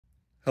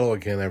Hello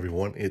again,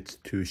 everyone. It's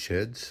Two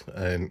Sheds,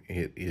 and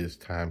it is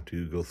time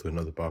to go through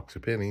another box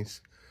of pennies.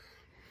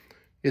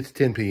 It's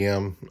 10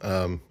 p.m.,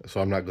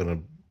 so I'm not going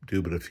to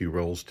do but a few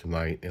rolls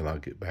tonight, and I'll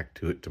get back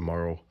to it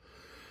tomorrow,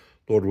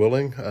 Lord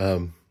willing.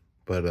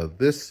 But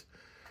this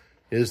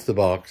is the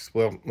box.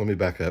 Well, let me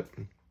back up.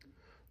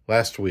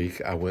 Last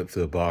week, I went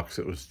through a box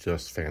that was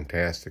just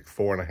fantastic.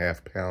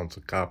 4.5 pounds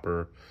of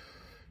copper,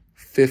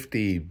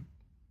 50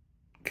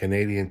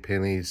 Canadian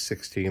pennies,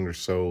 16 or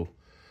so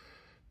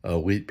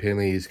wheat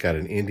pennies, got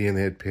an Indian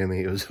head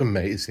penny. It was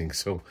amazing.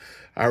 So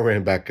I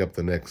ran back up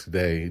the next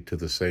day to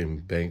the same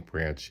bank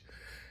branch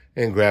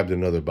and grabbed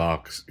another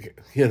box.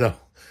 You know,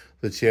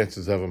 the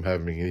chances of them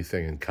having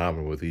anything in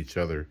common with each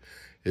other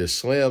is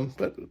slim,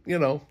 but, you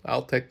know,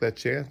 I'll take that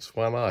chance.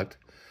 Why not?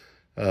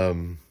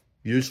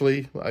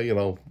 Usually,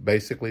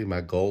 basically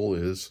my goal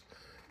is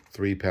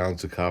 3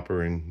 pounds of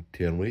copper and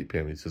 10 wheat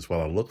pennies. That's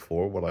what I look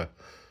for, what I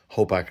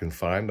hope I can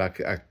find.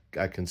 I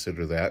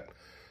consider that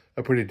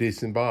a pretty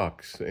decent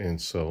box.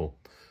 And so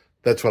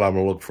that's what I'm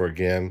going to look for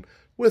again,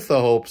 with the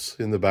hopes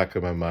in the back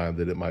of my mind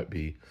that it might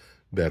be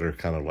better,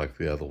 kind of like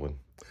the other one.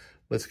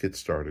 Let's get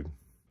started.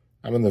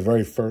 I'm in the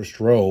very first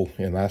row,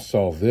 and I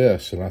saw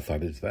this, and I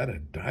thought, is that a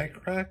die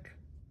crack?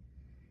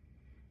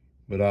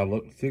 But I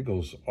looked, it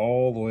goes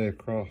all the way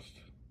across.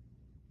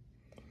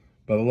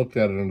 But I looked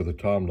at it under the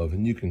tom love,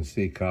 and you can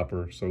see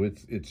copper, so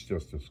it's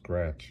just a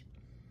scratch.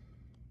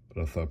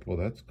 But I thought, well,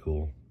 that's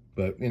cool.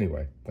 But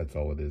anyway, that's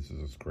all it is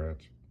a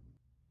scratch.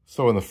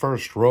 So in the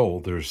first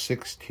row, there's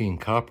 16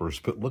 coppers,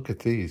 but look at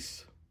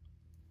these.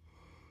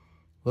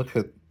 Look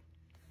at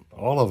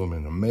all of them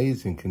in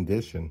amazing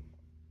condition.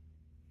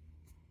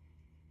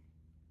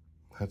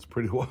 That's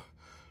pretty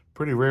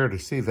rare to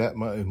see that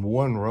much in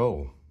one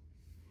row.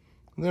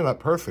 And they're not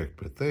perfect,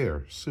 but they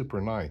are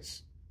super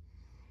nice.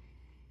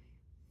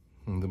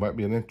 And there might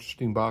be an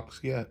interesting box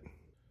yet.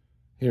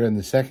 Here in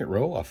the second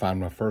row, I found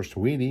my first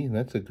wheatie.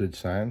 That's a good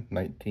sign,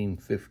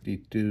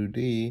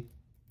 1952D.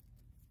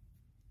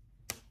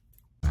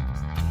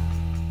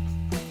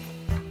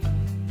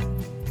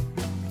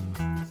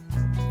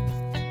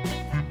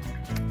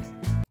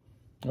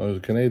 Oh, there's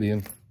a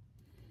Canadian.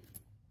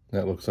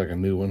 That looks like a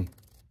new one.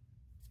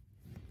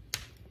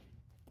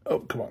 Oh,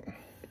 come on.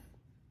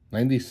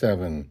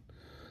 97.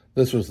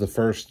 This was the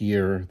first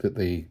year that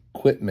they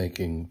quit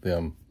making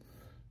them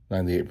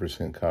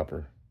 98%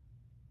 copper.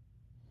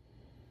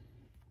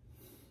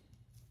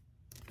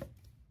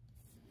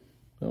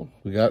 Oh,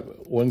 we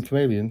got one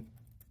Canadian.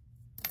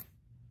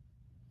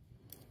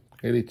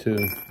 82.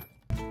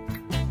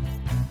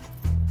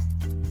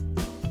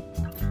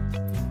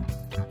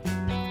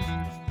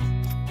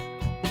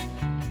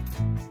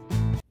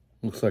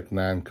 Looks like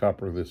 9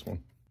 copper, this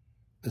one.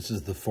 This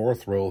is the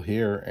fourth roll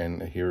here,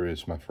 and here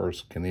is my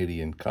first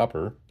Canadian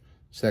copper,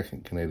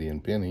 second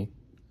Canadian penny,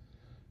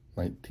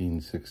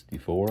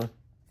 1964.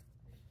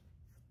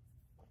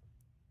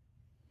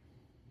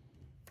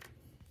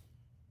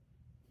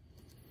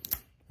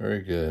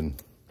 Very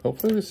good.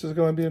 Hopefully this is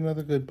going to be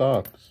another good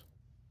box.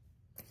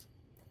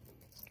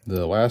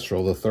 The last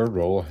roll, the third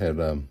roll, had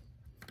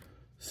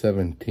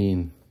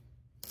 17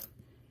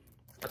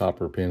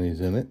 copper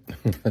pennies in it.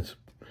 That's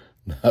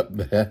not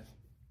bad.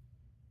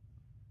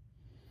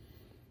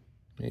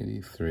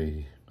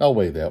 83. I'll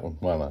weigh that one.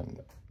 Why not?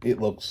 It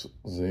looks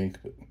zinc,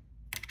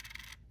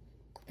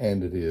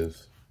 and it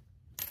is.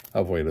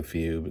 I've weighed a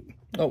few, but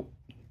oh,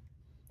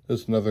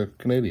 there's another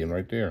Canadian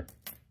right there.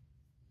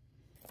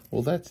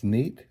 Well, that's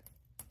neat.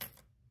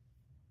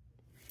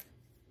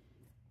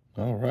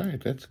 All right,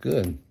 that's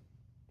good.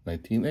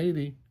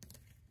 1980.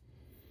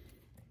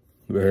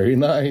 Very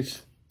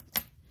nice.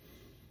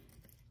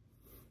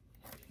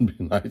 It'd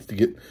be nice to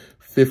get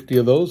 50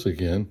 of those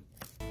again.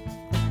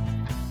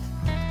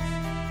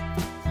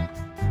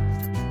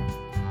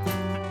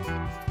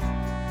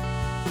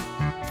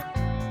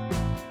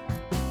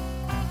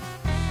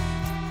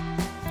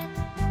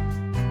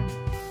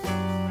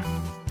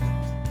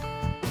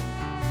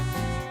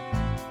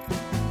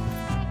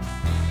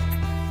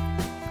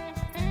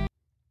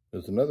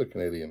 There's another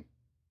Canadian.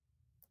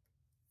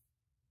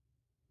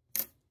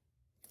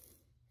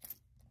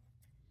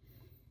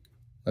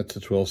 That's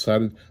a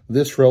 12-sided.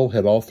 This roll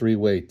had all 3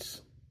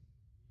 weights.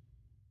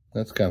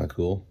 That's kind of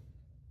cool.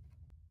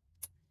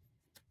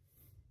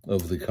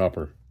 Of the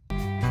copper.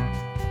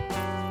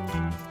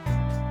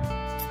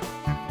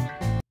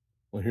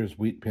 Well, here's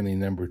wheat penny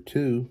number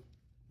 2.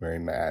 Very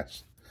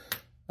nice.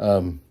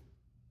 Oh,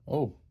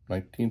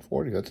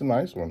 1940. That's a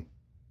nice one.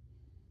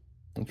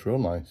 That's real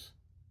nice.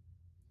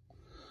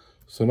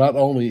 So not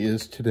only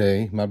is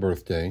today my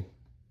birthday,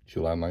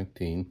 July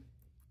 19,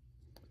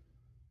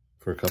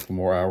 for a couple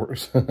more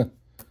hours,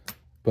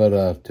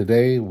 but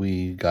today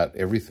we got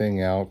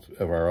everything out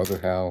of our other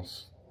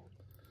house,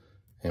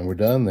 and we're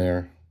done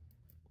there.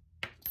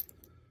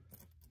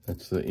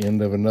 That's the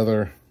end of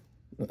another,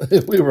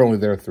 we were only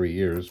there 3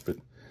 years, but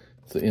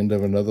it's the end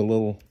of another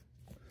little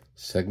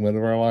segment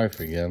of our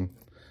life again.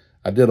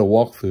 I did a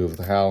walkthrough of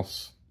the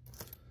house.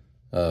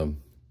 Oh,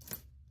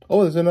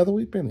 there's another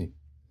wheat penny.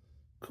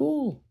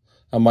 Cool.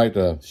 I might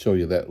show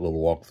you that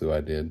little walkthrough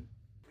I did.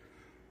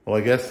 Well,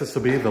 I guess this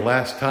will be the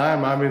last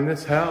time I'm in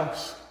this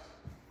house.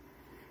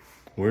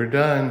 We're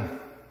done.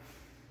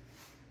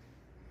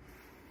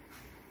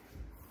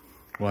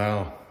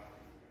 Wow.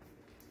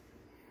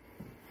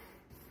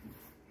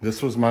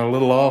 This was my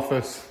little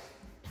office.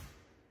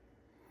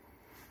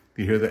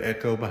 You hear the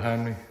echo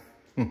behind me,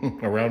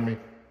 around me?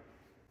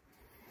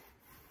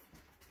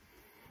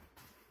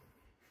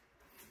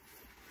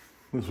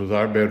 This was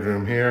our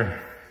bedroom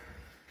here.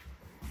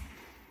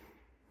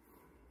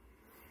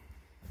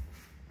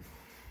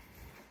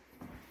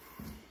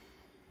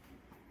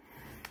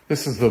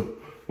 This is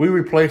we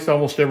replaced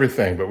almost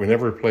everything, but we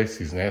never replaced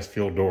these nasty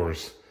old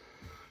doors.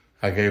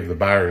 I gave the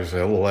buyers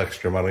a little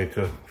extra money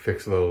to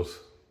fix those.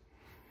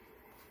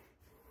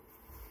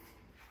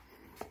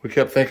 We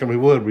kept thinking we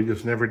would, we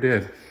just never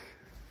did.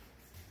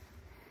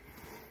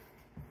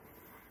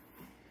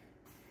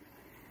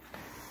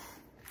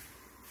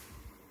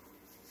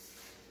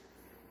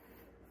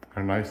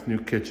 Our nice new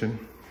kitchen.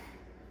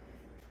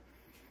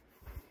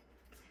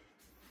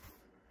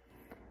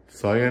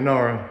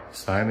 Sayonara,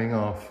 signing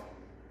off.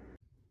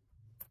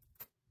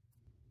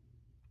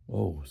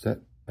 Oh,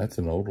 that's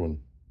an old one.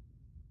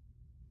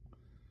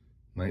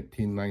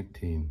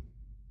 1919.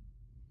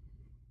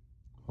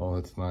 Oh,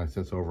 that's nice.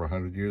 That's over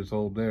 100 years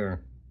old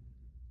there.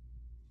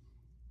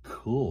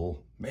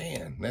 Cool.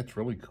 Man, that's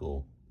really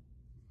cool.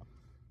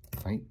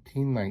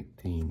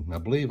 1919. I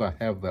believe I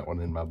have that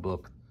one in my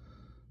book,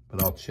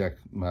 but I'll check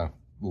my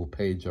little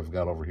page I've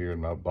got over here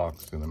in my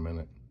box in a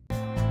minute.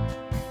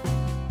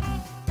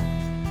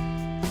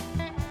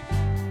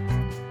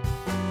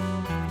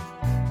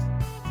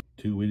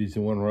 Two Wheaties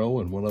in one row,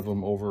 and one of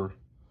them over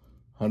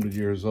 100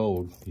 years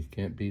old. You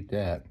can't beat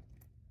that.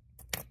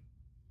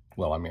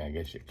 Well, I mean, I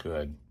guess you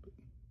could,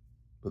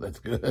 but that's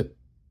good.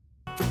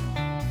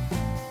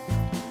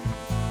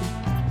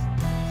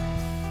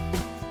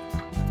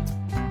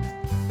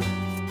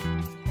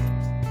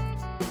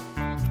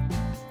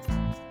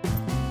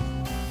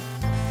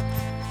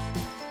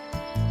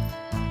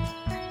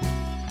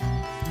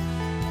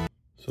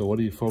 So what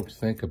do you folks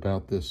think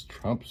about this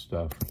Trump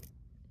stuff?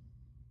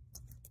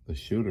 The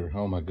shooter,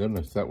 oh my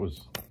goodness, that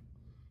was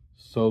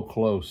so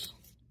close.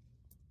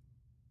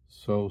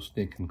 So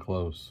stinking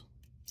close.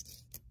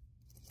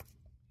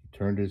 He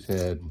turned his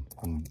head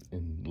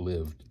and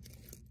lived.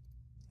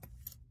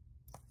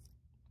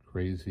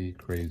 Crazy,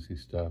 crazy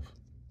stuff.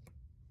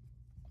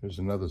 There's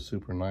another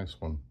super nice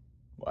one.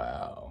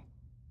 Wow.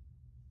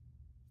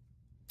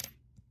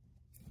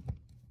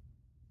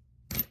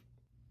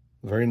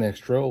 Very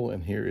next row,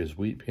 and here is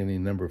Wheat Penny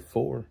number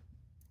 4.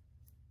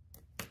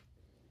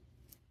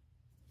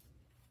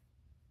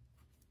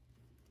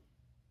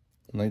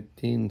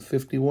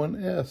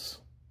 $1951S.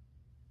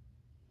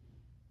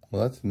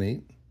 Well, that's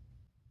neat.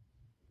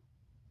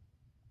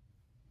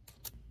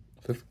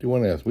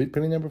 51S, Wheat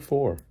Penny number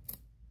 4.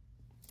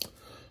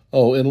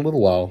 Oh, in a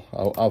little while,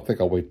 I think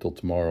I'll wait till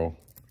tomorrow.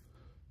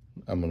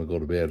 I'm going to go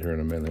to bed here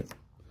in a minute.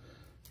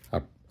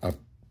 I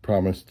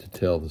promised to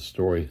tell the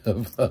story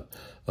of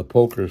a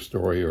poker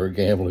story or a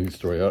gambling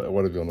story,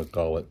 whatever you want to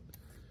call it.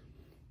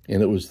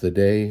 And it was the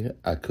day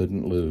I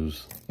couldn't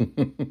lose.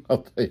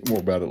 I'll tell you more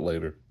about it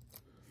later.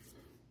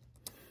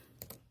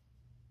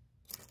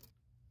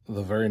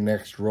 The very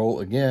next roll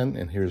again,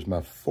 and here's my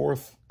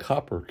 4th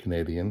copper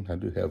Canadian. I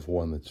do have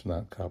one that's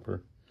not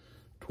copper.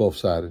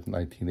 12-sided,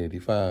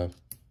 1985.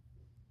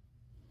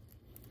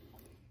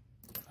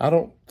 I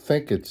don't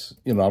think it's,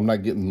 I'm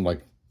not getting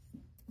like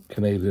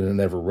Canadian in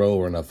every row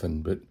or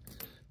nothing, but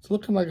it's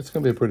looking like it's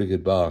going to be a pretty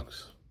good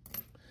box,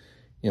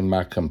 in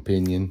my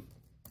opinion.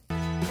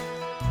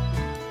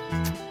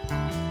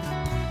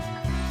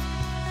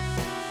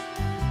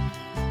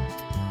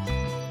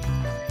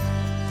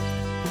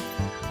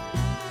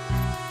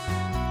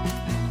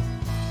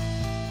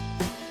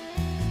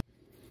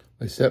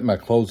 They set my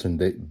closing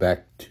date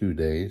back 2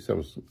 days. That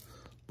was a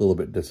little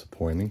bit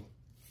disappointing,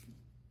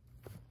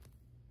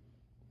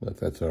 but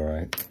that's all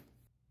right.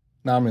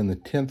 Now I'm in the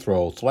 10th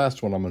roll. It's the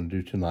last one I'm going to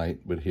do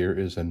tonight, but here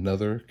is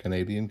another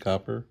Canadian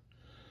copper.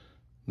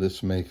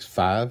 This makes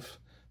 5.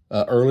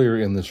 Earlier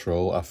in this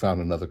roll, I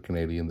found another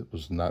Canadian that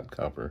was not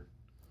copper.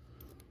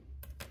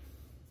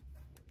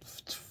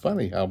 It's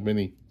funny how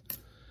many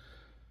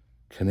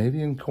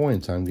Canadian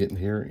coins I'm getting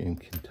here in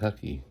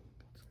Kentucky.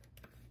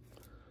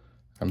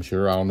 I'm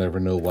sure I'll never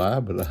know why,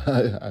 but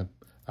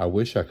I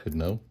wish I could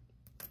know.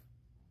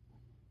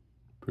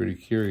 Pretty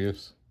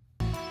curious.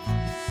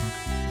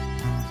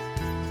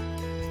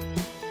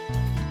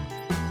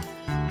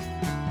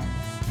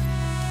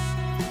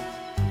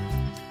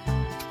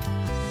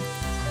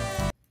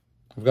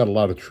 I've got a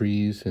lot of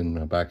trees in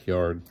my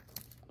backyard.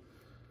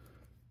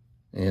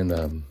 And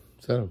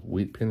is that a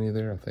Wheat Penny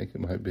there? I think it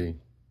might be.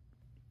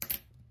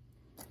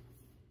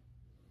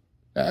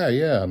 Ah,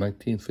 yeah,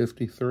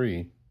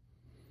 1953.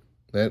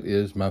 That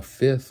is my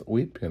 5th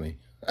Wheat Penny.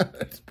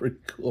 That's pretty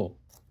cool.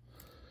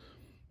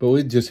 But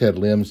we just had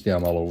limbs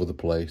down all over the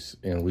place,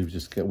 and we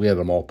had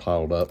them all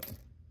piled up.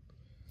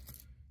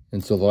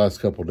 And so the last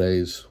couple of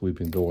days, we've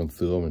been going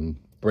through them and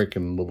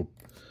breaking little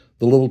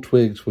The little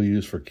twigs we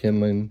use for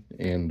kindling,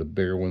 and the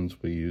bigger ones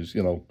we use,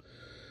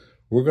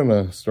 we're going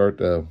to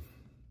start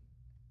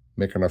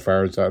making our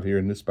fires out here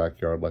in this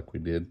backyard like we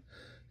did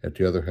at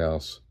the other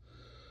house.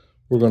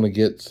 We're going to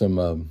get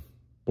some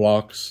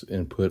blocks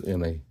and put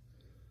in a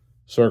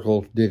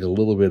circle, dig a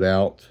little bit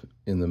out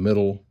in the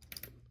middle,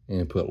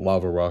 and put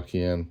lava rock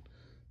in,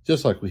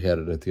 just like we had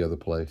it at the other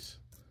place.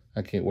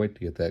 I can't wait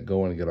to get that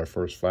going and get our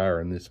first fire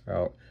in this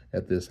house,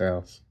 at this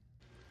house.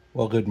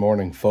 Well, good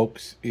morning,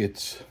 folks.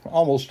 It's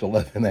almost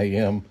 11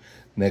 a.m.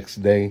 next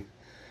day,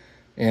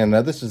 and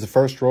this is the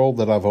first roll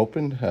that I've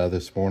opened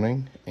this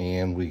morning,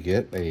 and we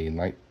get a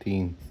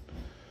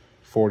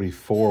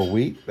 1944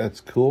 wheat.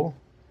 That's cool.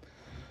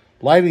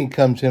 Lighting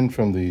comes in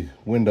from the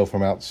window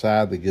from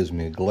outside that gives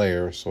me a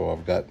glare, so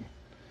I've got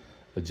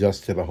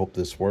adjusted. I hope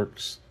this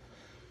works.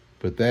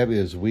 But that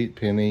is wheat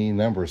penny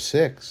number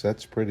 6.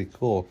 That's pretty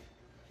cool.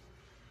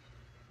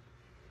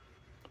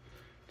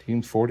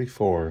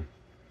 1944.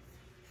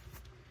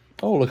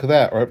 Oh, look at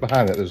that. Right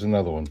behind it, there's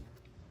another one.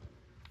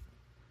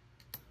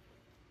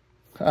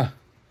 Huh.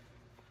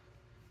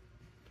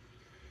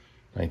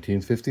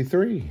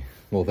 1953.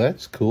 Well,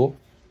 that's cool.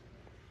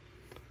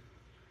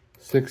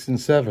 6 and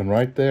 7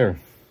 right there.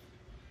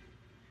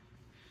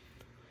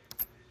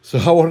 So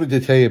I wanted to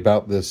tell you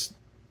about this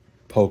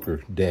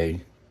poker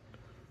day.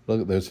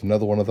 Look, there's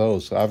another one of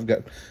those. I've got,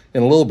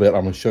 in a little bit,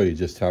 I'm going to show you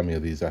just how many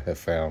of these I have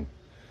found.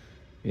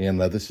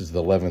 And this is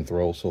the 11th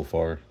roll so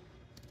far.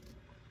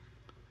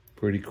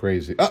 Pretty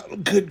crazy. Oh,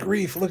 good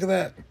grief. Look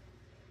at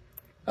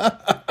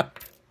that.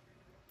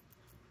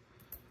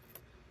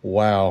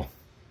 Wow.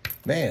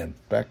 Man,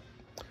 back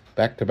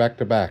to back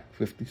to back.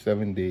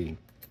 57D.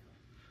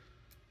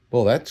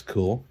 Well, that's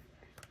cool.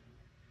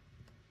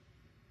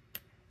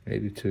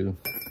 82.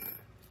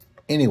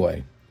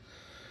 Anyway,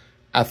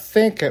 I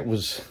think I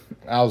was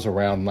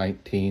around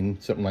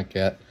 19, something like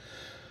that.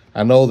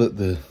 I know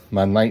that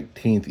my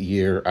 19th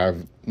year,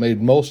 I've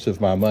made most of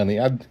my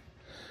money.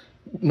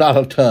 Not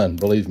a ton,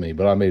 believe me,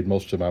 but I made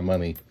most of my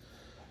money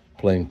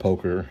playing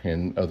poker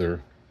and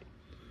other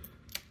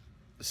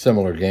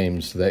similar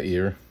games that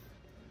year.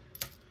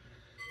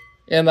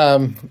 And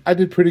I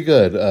did pretty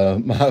good.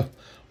 My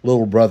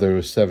little brother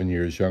was 7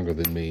 years younger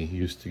than me. He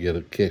used to get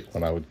a kick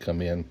when I would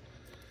come in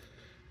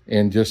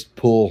and just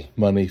pull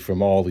money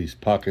from all these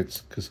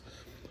pockets, because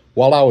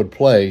while I would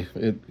play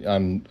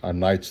on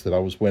nights that I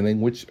was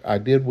winning, which I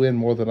did win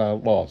more than I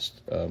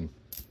lost,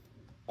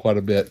 quite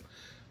a bit,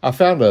 I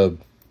found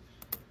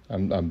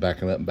I'm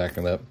backing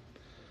up.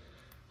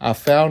 I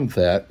found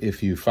that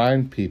if you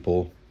find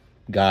people,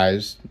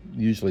 guys,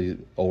 usually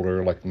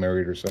older, like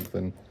married or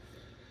something,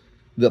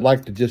 that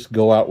like to just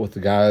go out with the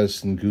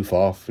guys and goof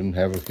off and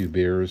have a few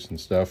beers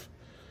and stuff,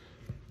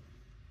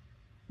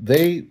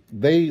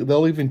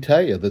 they'll even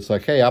tell you that's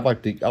like, hey, I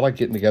like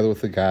getting together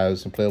with the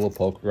guys and play a little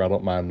poker. I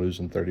don't mind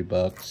losing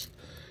 $30.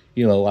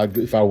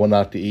 If I went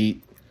out to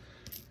eat,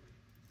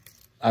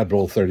 I'd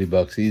roll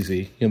 $30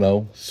 easy.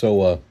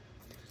 So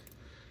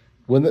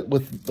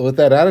with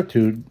that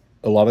attitude,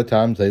 a lot of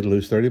times they'd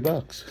lose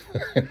 $30.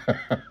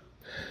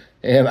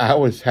 And I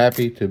was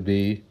happy to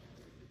be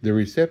the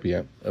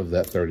recipient of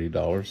that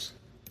 $30.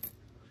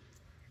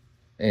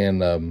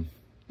 And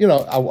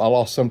I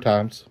lost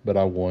sometimes, but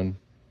I won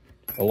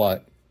a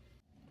lot.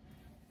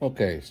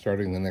 Okay,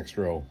 starting the next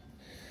row.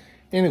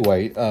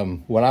 Anyway,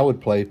 when I would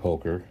play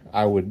poker,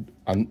 I would,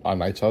 on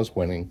nights I was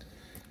winning,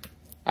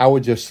 I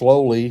would just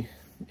slowly,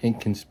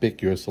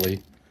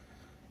 inconspicuously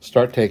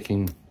start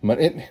taking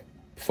money.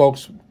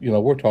 Folks,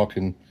 we're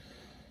talking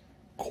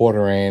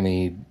quarter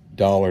ante,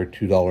 $1,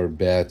 $2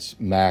 bets,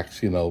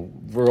 max,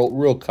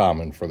 real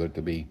common for there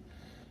to be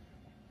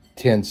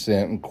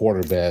 10-cent and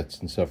quarter bets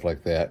and stuff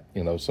like that,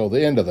 So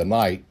the end of the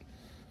night,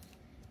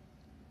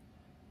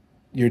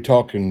 you're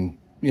talking,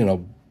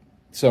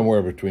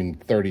 somewhere between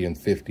 $30 and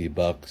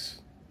 $50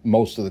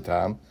 most of the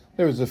time.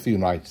 There was a few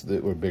nights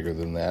that were bigger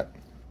than that.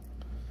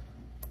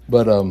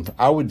 But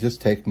I would just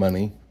take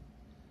money,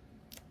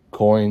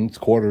 coins,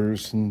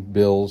 quarters, and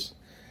bills,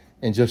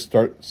 and just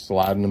start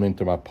sliding them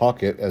into my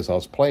pocket as I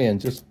was playing,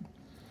 just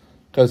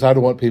because I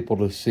don't want people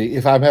to see.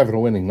 If I'm having a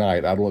winning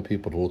night, I don't want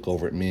people to look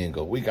over at me and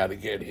go, we got to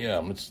get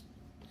him.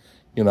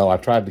 I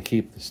tried to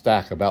keep the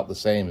stack about the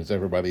same as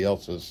everybody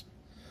else's.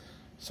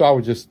 So I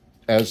would just,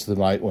 as the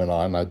night went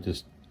on, I'd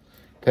just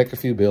take a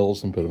few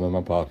bills and put them in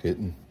my pocket.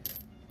 And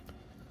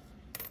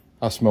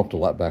I smoked a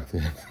lot back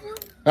then.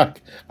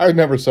 I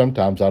remember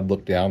sometimes I'd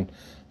look down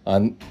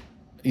on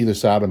either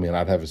side of me and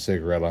I'd have a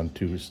cigarette on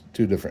two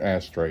different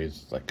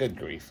ashtrays. It's like, good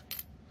grief.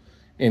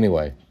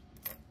 Anyway,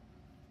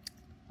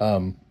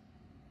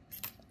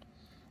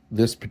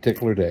 this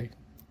particular day,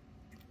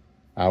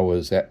 I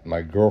was at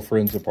my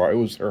girlfriend's apartment.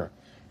 It was her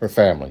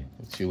family.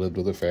 She lived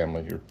with her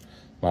family, her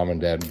mom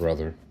and dad and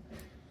brother.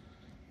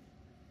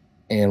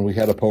 And we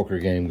had a poker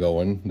game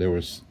going. There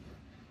was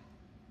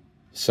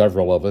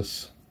several of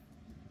us.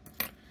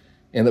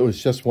 And it was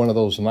just one of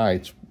those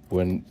nights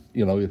when,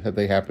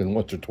 they happen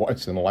once or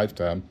twice in a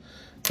lifetime,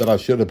 that I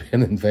should have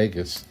been in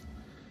Vegas.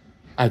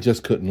 I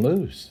just couldn't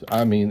lose.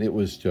 I mean, it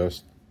was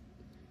just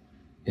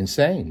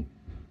insane.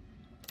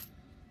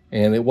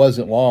 And it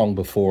wasn't long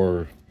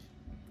before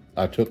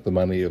I took the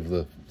money of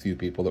the few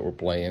people that were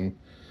playing.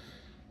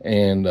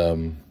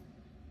 And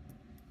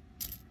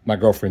my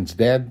girlfriend's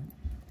dad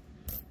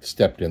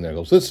stepped in there and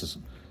goes, this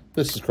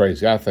is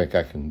crazy. I think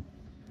I can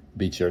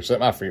beat you or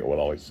something. I forget what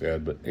all he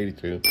said, but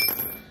 82.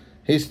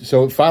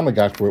 So it finally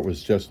got to where it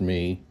was just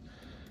me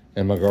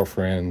and my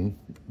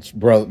girlfriend's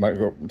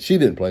brother. She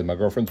didn't play, my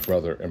girlfriend's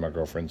brother and my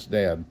girlfriend's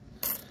dad.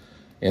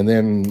 And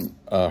then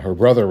her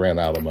brother ran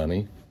out of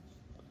money.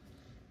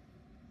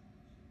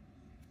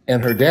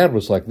 And her dad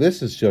was like,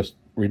 this is just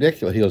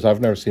ridiculous. He goes,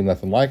 I've never seen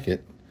nothing like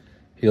it.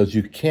 He goes,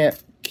 you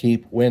can't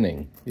keep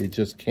winning. It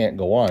just can't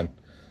go on.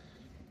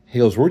 He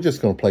goes, we're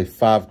just going to play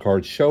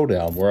 5-card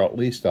showdown where at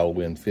least I'll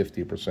win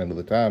 50% of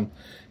the time.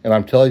 And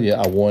I'm telling you,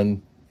 I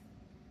won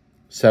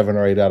 7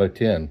 or 8 out of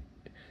 10.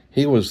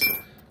 He was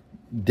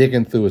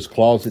digging through his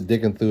closet,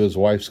 digging through his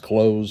wife's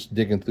clothes,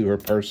 digging through her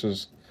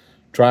purses,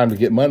 trying to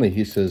get money.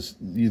 He says,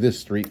 this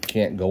streak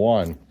can't go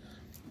on.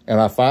 And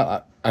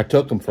I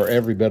took him for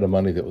every bit of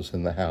money that was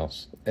in the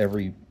house,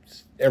 every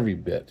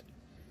bit.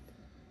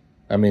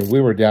 I mean,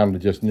 we were down to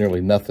just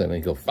nearly nothing. And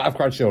he goes,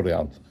 5-card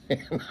showdown.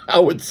 And I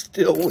would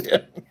still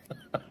win.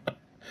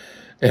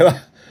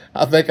 And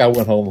I think I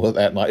went home with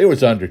that night. It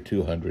was under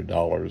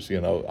 $200,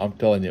 you know. I'm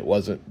telling you, it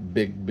wasn't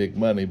big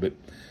money, but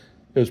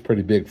it was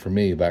pretty big for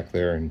me back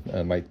there in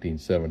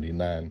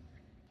 1979.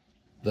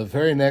 The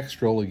very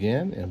next roll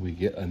again, and we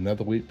get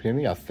another wheat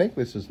penny. I think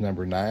this is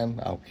number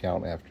 9. I'll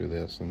count after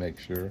this and make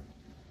sure.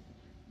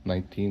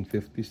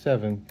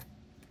 1957.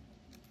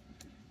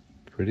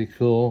 Pretty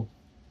cool.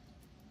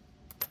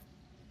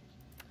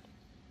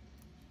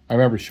 I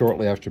remember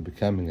shortly after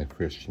becoming a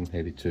Christian,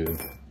 82,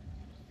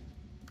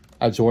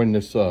 I joined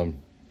this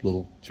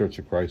little Church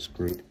of Christ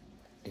group,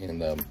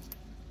 and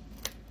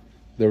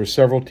there were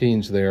several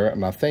teens there,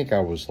 and I think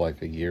I was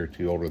like a year or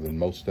two older than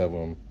most of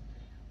them.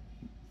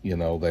 You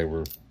know, they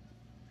were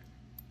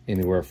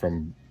anywhere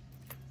from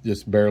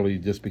just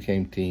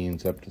became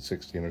teens up to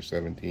 16 or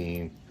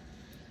 17.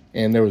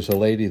 And there was a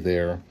lady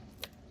there.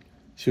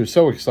 She was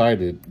so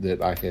excited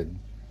that I had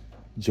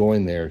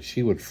joined there.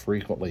 She would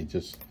frequently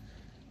just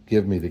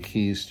give me the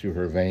keys to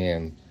her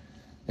van.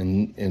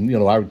 And you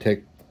know, I would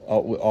take,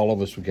 all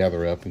of us would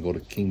gather up and go to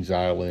Kings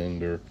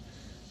Island or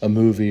a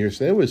movie or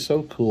so. It was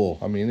so cool.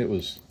 I mean, it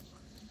was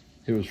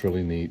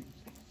really neat.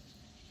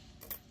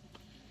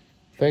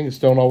 Things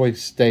don't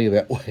always stay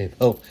that way,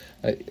 though.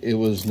 It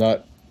was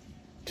not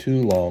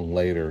too long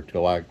later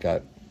till I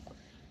got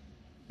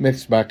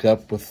mixed back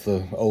up with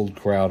the old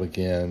crowd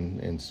again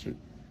and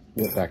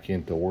went back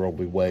into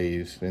worldly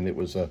ways. And it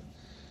was 2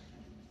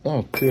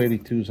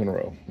 82s in a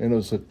row. And it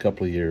was a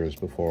couple of years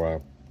before I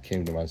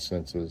came to my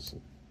senses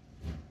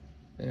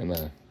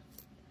and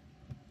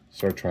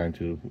started trying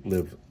to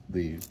live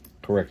the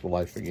correct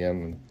life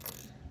again. And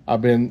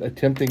I've been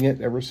attempting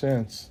it ever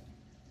since.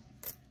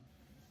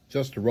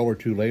 Just a roll or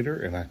two later,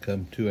 and I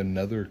come to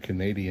another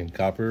Canadian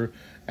copper.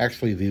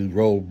 Actually, the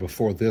roll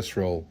before this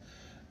roll,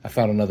 I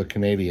found another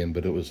Canadian,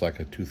 but it was like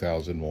a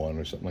 2001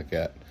 or something like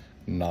that,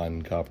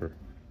 non-copper.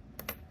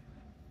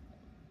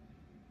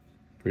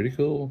 Pretty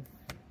cool.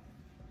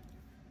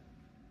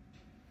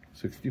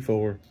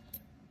 64.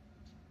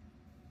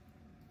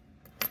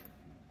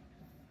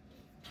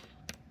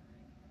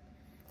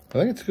 I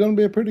think it's going to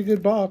be a pretty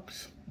good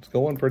box. It's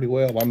going pretty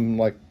well. I'm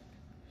like,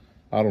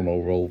 I don't know,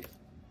 roll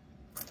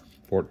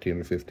 14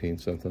 or 15,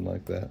 something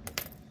like that.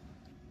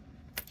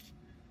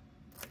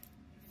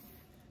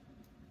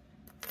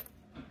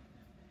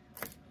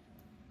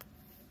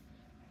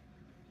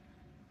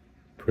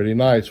 Pretty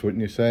nice,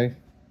 wouldn't you say?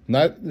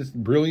 Not as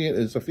brilliant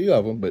as a few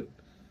of them, but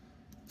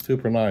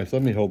super nice.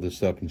 Let me hold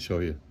this up and show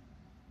you.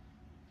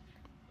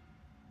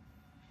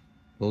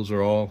 Those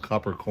are all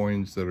copper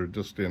coins that are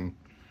just in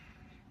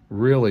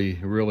really,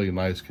 really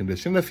nice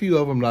condition. A few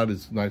of them not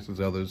as nice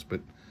as others, but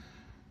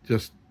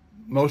just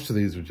most of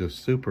these are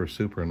just super,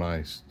 super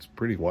nice. It's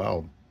pretty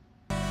wild.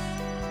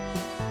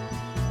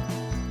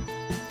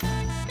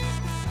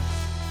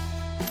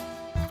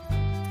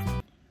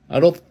 I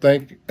don't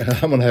think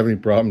I'm going to have any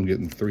problem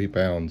getting 3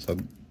 pounds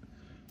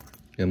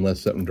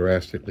unless something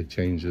drastically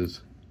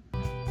changes.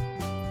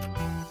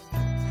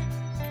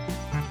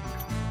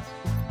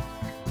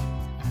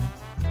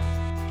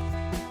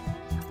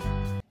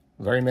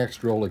 Very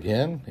next roll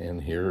again,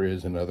 and here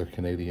is another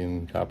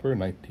Canadian copper,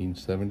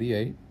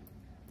 1978.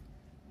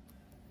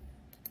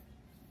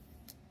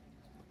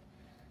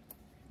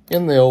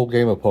 In the old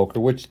game of poker,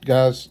 which,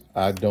 guys,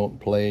 I don't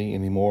play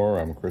anymore.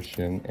 I'm a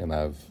Christian, and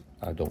I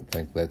don't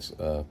think that's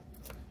a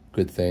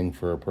good thing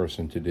for a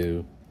person to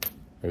do.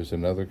 There's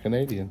another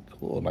Canadian.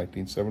 Cool,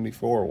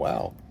 1974.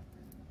 Wow.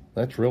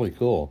 That's really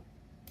cool.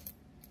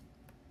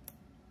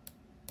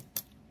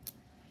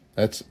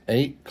 That's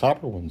 8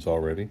 copper ones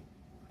already.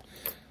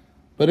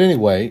 But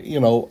anyway, you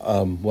know,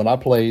 when I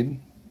played,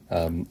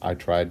 I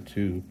tried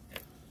to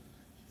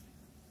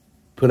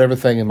put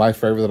everything in my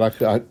favor that I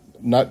could.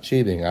 Not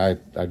cheating. I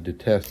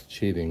detest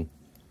cheating.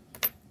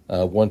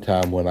 One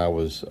time when I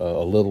was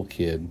a little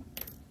kid,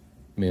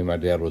 me and my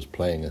dad was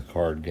playing a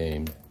card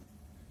game,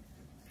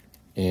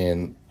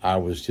 and I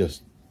was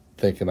just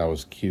thinking I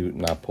was cute,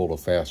 and I pulled a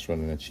fast one,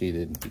 and I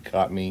cheated. He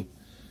caught me,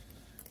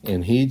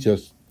 and he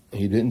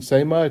didn't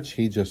say much.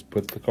 He just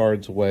put the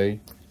cards away,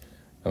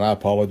 and I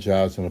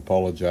apologized and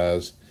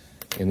apologized,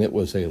 and it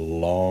was a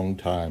long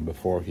time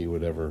before he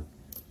would ever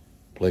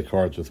play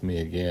cards with me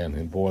again,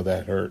 and boy,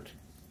 that hurt.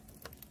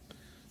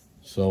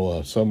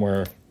 So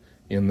somewhere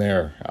in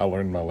there, I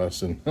learned my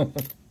lesson.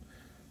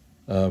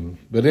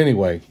 But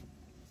anyway,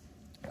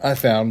 I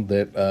found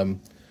that,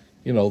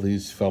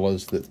 these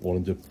fellas that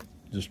wanted to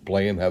just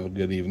play and have a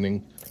good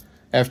evening,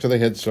 after they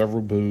had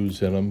several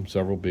booze in them,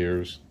 several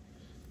beers,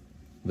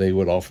 they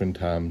would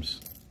oftentimes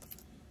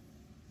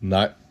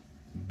not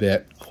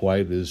bet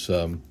quite as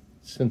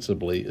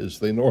sensibly as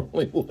they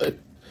normally would.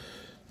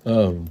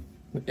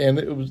 And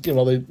it was,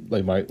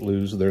 they might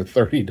lose their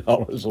 $30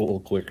 a little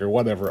quicker,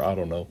 whatever, I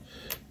don't know.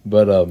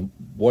 But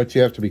what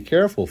you have to be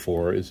careful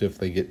for is if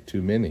they get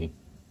too many,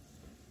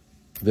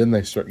 then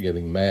they start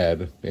getting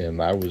mad.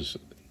 And I was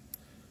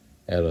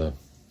at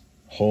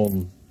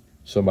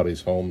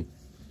somebody's home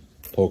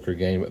poker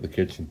game at the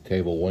kitchen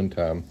table one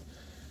time.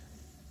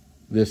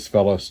 This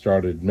fella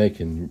started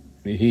making,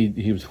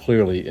 he was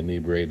clearly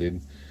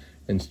inebriated,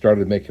 and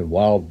started making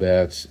wild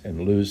bets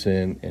and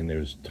losing, and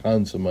there's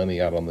tons of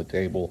money out on the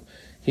table.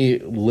 He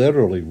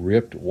literally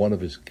ripped one of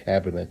his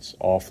cabinets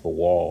off the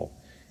wall.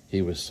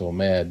 He was so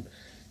mad.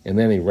 And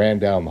then he ran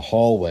down the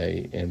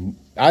hallway, and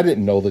I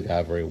didn't know the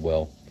guy very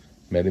well.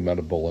 Met him at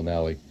a bowling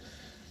alley.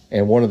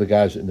 And one of the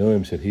guys that knew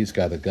him said, he's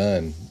got a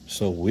gun.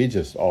 So we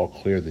just all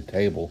cleared the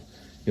table,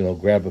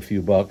 grab a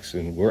few bucks,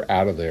 and we're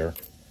out of there.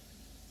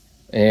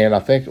 And I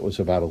think it was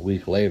about a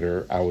week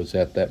later, I was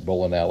at that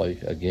bowling alley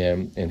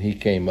again, and he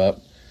came up,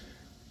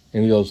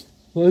 and he goes,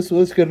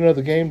 let's get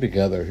another game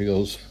together. He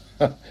goes,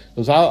 I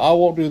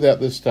won't do that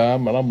this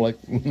time. And I'm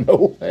like,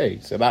 no way.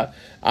 He said,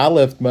 I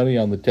left money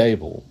on the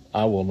table.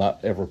 I will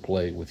not ever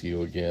play with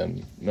you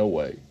again. No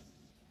way.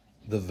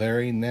 The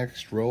very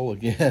next roll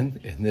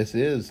again, and this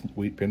is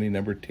Wheat Penny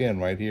number 10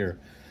 right here.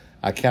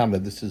 I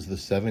counted, this is the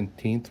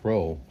 17th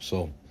roll.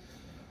 So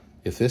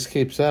if this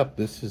keeps up,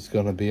 this is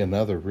going to be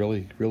another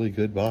really, really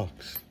good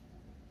box.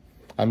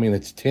 I mean,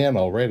 it's 10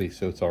 already,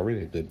 so it's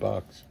already a good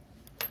box.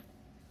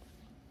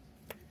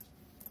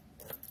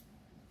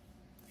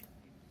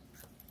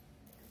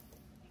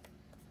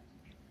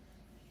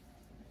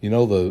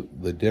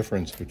 The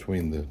difference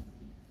between the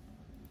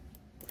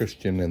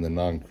Christian and the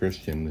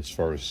non-Christian as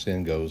far as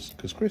sin goes,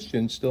 because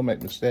Christians still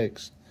make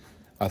mistakes.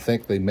 I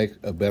think they make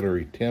a better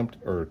attempt,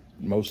 or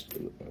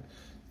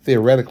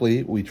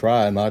theoretically, we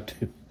try not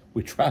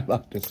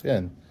to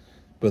sin.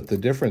 But the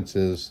difference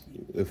is,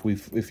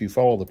 if you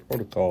follow the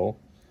protocol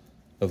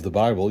of the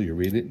Bible, you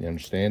read it, you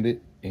understand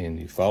it, and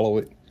you follow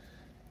it,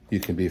 you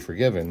can be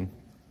forgiven.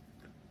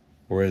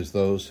 Whereas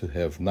those who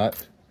have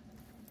not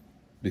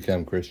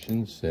become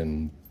Christians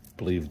and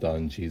believed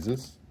on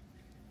Jesus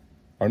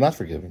are not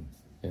forgiven.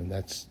 And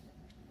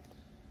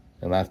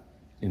I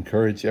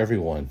encourage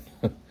everyone,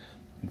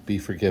 be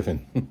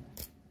forgiven.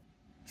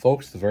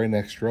 Folks, the very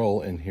next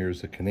roll, and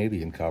here's a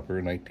Canadian copper,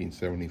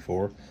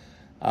 1974.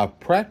 I'm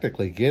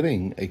practically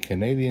getting a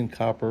Canadian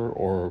copper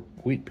or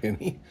wheat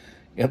penny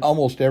in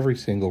almost every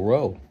single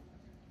row.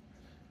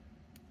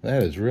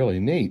 That is really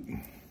neat.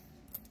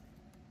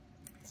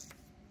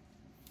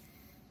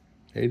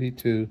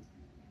 82.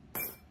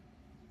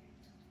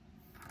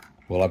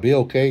 Will I be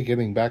okay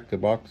getting back to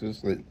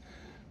boxes that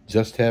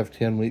just have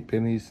 10 wheat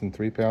pennies and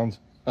 3 pounds?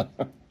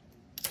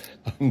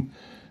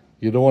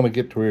 You don't want to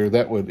get to where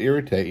that would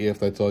irritate you if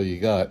that's all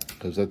you got,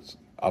 because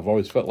I've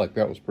always felt like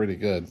that was pretty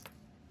good.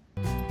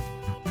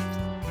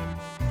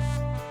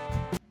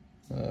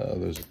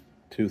 There's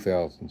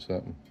 2,000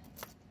 something.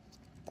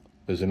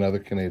 There's another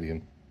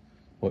Canadian.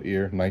 What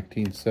year?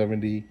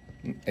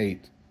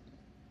 1978.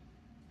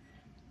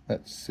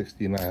 That's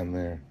 69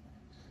 there.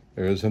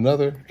 There's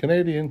another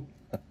Canadian.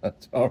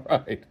 That's all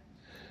right.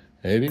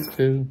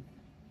 82.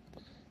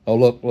 Oh,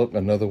 look,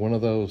 another one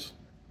of those.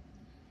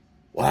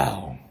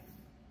 Wow.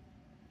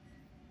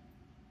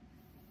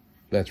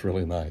 That's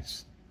really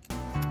nice.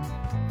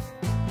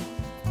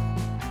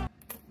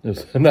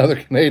 There's another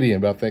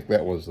Canadian, but I think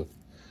that was a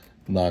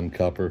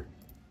non-copper.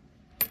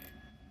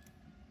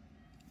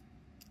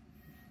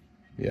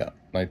 Yeah,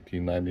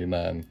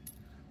 1999.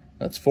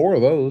 That's 4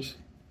 of those.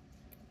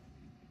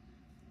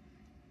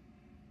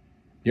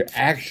 You're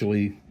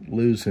actually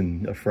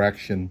losing a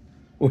fraction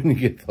when you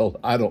get those.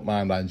 I don't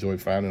mind. I enjoy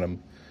finding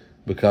them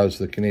because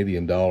the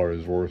Canadian dollar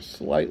is worth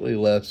slightly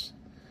less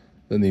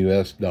than the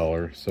U.S.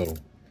 dollar. So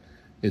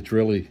it's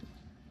really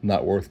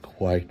not worth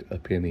quite a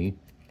penny,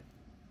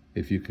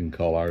 if you can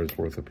call ours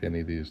worth a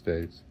penny these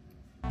days.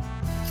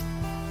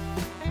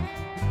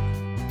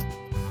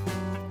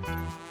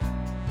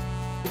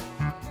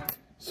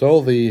 So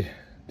the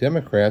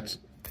Democrats,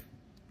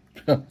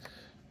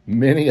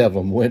 many of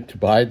them went to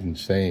Biden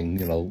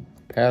saying,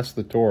 pass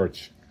the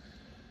torch.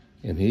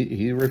 And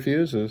he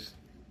refuses.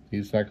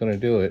 He's not going to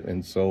do it.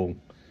 And so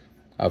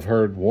I've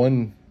heard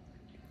one,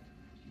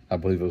 I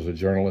believe it was a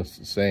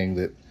journalist, saying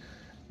that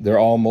they're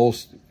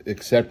almost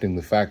accepting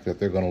the fact that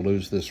they're going to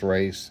lose this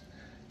race,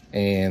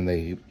 and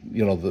they,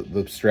 you know,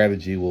 the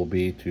strategy will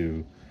be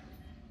to,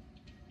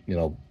 you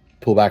know,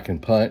 pull back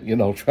and punt, you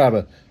know, try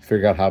to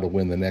figure out how to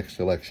win the next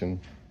election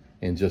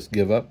and just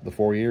give up the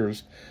 4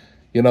 years.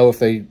 You know, if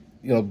they,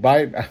 you know,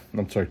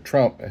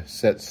 Trump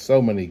set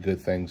so many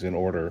good things in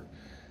order,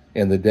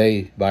 and the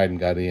day Biden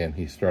got in,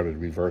 he started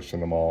reversing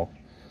them all.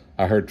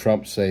 I heard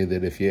Trump say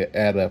that if you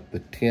add up the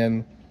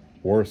 10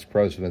 worst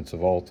presidents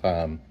of all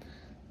time,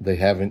 they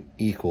haven't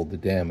equaled the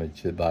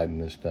damage that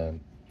Biden has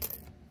done.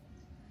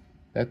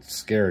 That's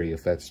scary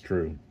if that's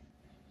true.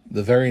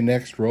 The very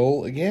next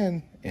roll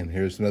again, and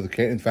here's another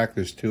case. In fact,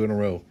 there's 2 in a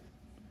row.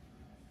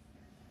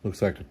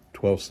 Looks like a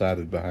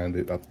 12-sided behind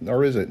it.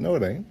 Or is it? No,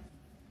 it ain't.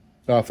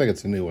 No, I think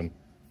it's a new one.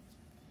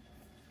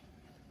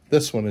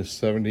 This one is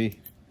 70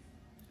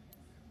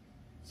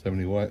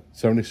 what?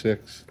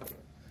 76.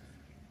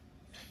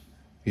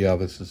 Yeah,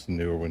 this is the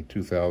newer one,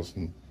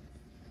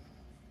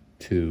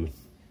 2002.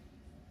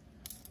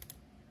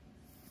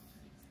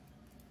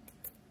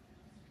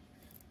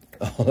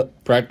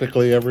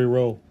 Practically every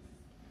row.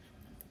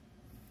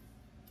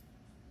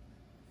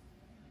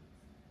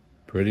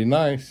 Pretty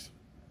nice.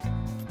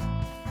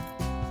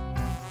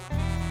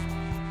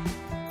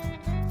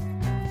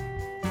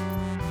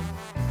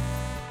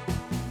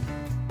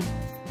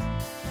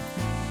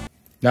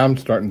 Now I'm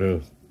starting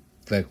to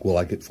think, will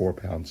I get 4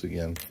 pounds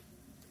again?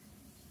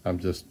 I'm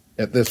just,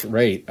 at this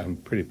rate, I'm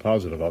pretty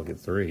positive I'll get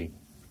 3.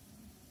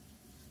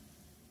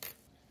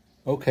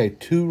 Okay,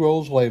 2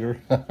 rolls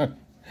later.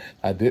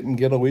 I didn't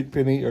get a wheat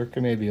penny or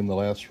Canadian the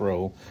last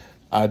row.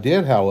 I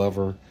did,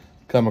 however,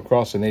 come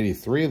across an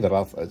 83 that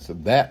I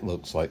said, that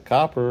looks like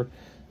copper.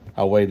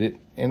 I weighed it,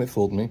 and it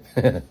fooled me.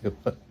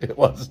 It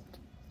wasn't.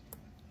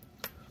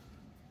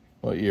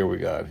 What year we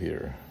got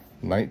here?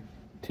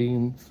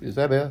 19, is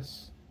that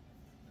S?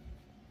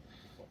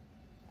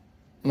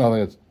 No, I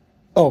think it's,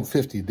 oh,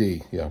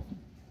 50D, yeah.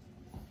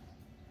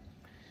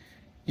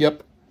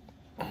 Yep.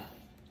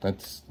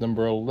 That's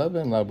number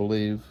 11, I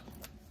believe.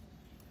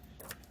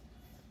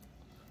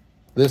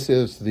 This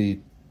is the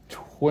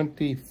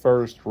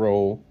 21st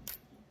roll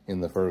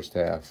in the first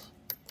half.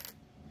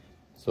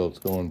 So it's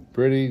going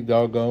pretty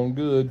doggone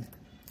good.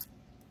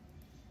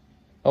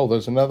 Oh,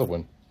 there's another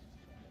one.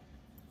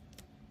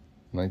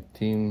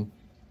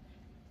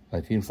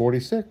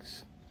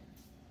 1946.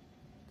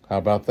 How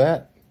about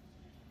that?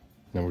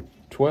 Number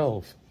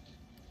 12.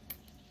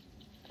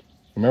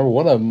 Remember,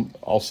 one of them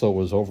also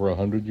was over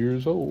 100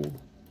 years old.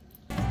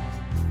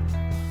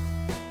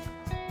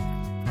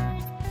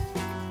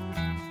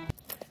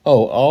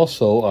 Oh,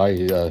 also, I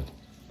did a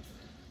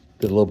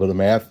little bit of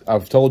math.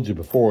 I've told you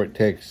before, it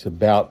takes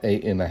about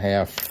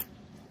 8.5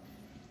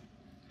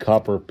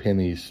 copper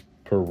pennies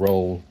per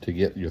roll to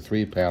get your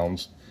 3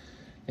 pounds.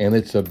 And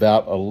it's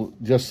about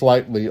just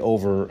slightly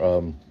over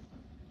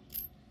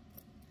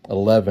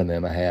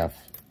 11.5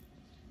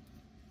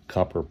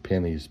 copper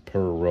pennies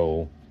per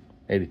roll,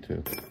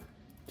 82,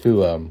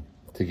 to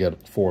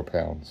get 4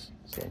 pounds.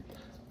 So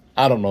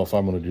I don't know if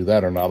I'm going to do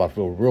that or not. I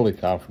feel really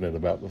confident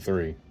about the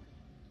 3.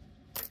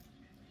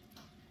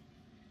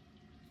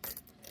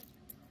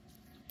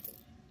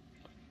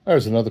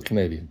 There's another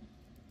Canadian.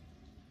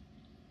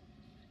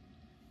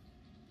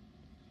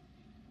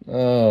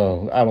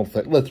 Oh, I don't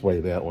think, let's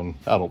weigh that one.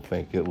 I don't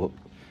think it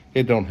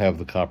don't have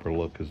the copper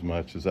look as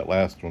much as that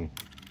last one.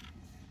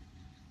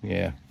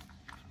 Yeah.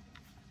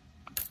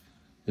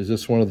 Is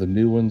this one of the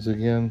new ones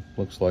again?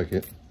 Looks like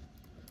it.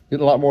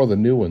 Getting a lot more of the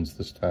new ones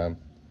this time.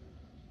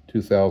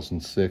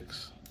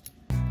 2006.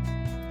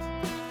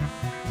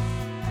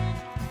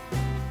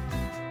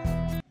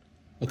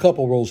 A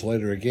couple rolls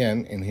later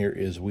again, and here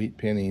is wheat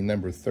penny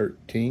number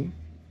 13.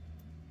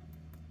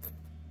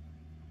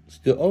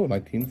 Still, oh,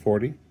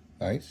 1940.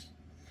 Nice.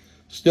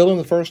 Still in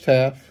the first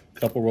half. A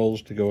couple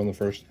rolls to go in the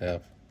first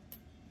half.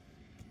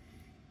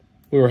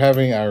 We were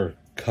having our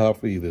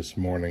coffee this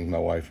morning, my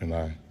wife and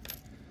I.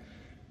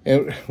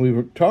 And we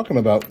were talking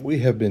about, we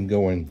have been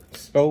going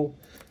so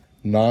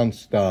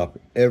nonstop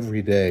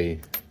every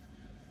day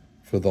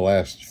for the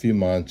last few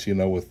months, you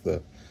know, with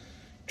the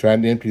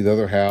trying to empty the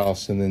other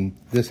house, and then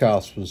this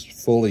house was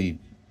fully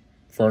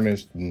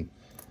furnished and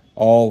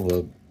all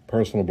the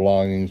personal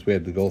belongings we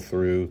had to go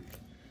through.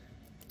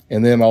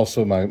 And then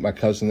also my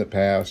cousin that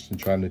passed and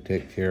trying to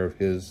take care of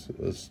his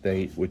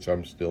estate, which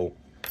I'm still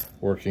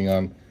working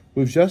on.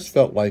 We've just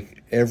felt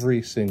like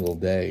every single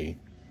day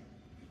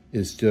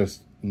is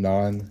just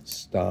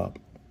non-stop.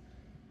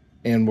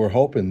 And we're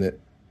hoping that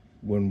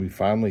when we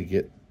finally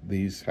get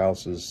these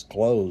houses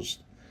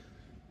closed,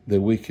 that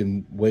we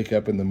can wake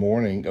up in the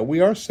morning.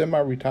 We are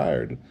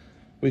semi-retired.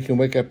 We can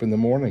wake up in the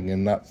morning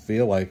and not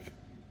feel like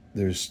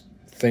there's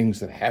things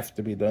that have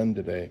to be done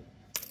today.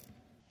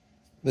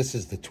 This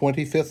is the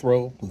 25th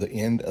row, the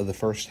end of the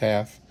first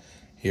half.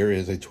 Here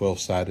is a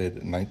 12-sided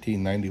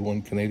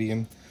 1991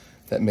 Canadian.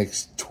 That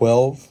makes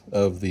 12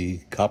 of the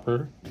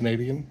copper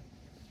Canadian.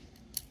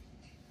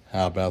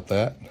 How about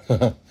that?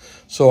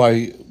 So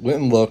I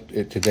went and looked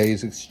at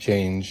today's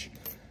exchange.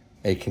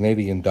 a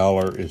Canadian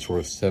dollar is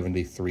worth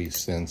 73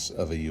 cents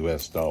of a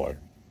US dollar.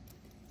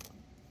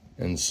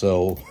 And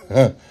so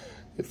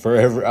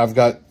I've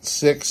got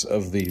 6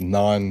 of the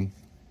non-copper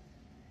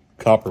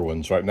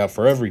ones right now.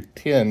 For every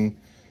 10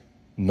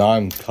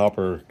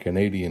 non-copper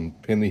Canadian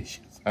pennies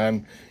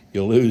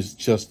you'll lose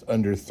just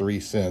under 3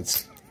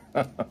 cents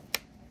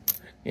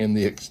in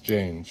the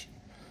exchange.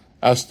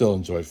 I still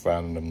enjoy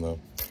finding them though.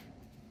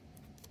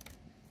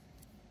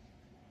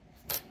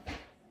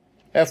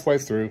 Halfway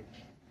through.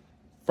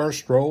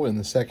 First roll in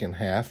the second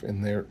half,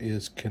 and there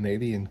is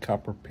Canadian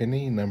copper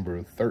penny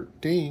number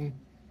 13.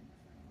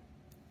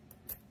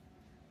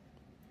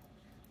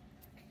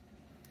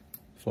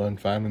 Fun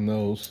finding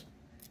those.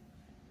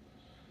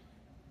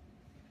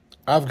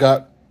 I've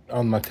got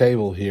on my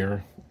table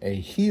here a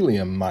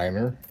helium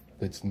miner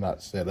that's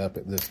not set up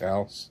at this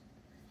house.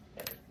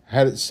 I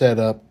had it set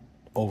up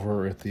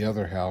over at the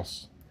other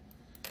house.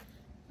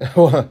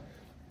 I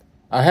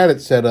had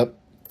it set up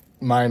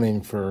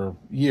mining for a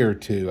year or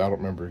two. I don't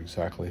remember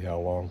exactly how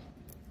long,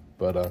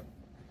 but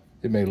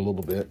it made a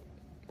little bit.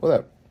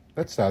 Well,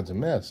 that side's a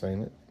mess,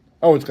 ain't it?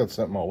 Oh, it's got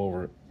something all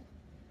over it.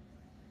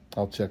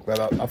 I'll check that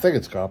out. I think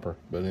it's copper,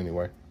 but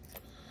anyway.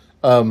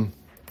 When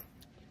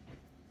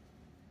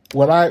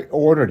I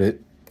ordered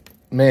it,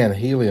 man,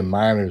 Helium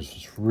Miners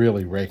was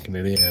really raking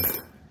it in.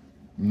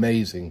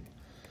 Amazing.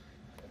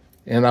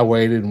 And I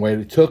waited and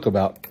waited. It took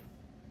about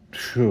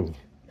a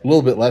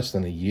little bit less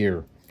than a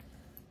year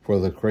for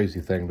the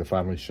crazy thing to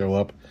finally show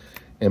up.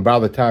 And by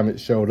the time it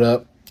showed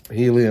up,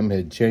 Helium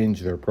had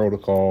changed their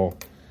protocol,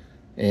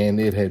 and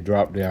it had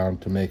dropped down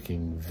to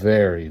making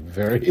very,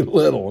 very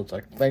little. It's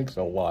like, thanks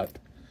a lot.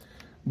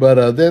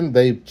 But then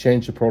they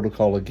changed the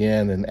protocol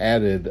again and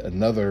added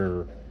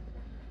another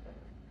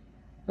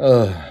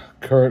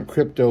current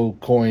crypto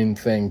coin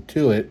thing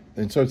to it.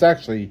 And so it's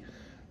actually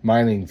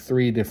mining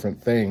 3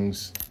 different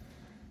things,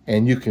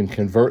 and you can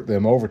convert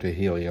them over to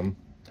Helium.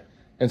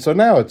 And so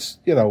now it's,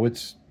 you know,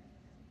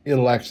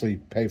 it'll actually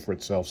pay for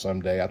itself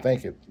someday. I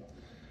think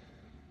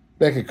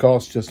that could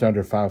cost just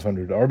under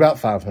 $500 or about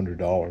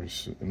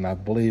 $500, and I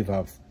believe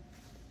I've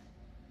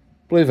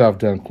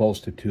done close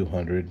to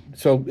 200.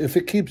 So if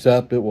it keeps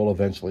up, it will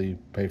eventually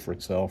pay for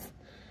itself.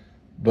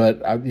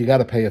 But you got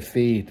to pay a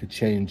fee to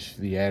change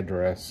the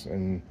address,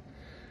 and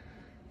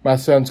my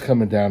son's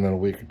coming down in a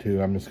week or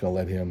 2. I'm just gonna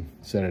let him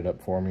set it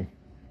up for me.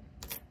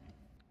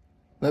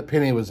 That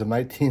penny was in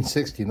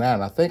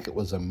 1969. I think it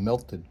was a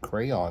melted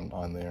crayon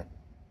on there.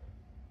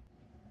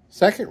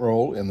 Second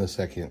roll in the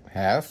second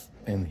half,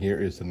 and here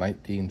is the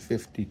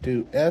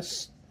 1952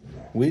 S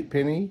wheat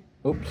penny.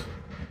 Oops,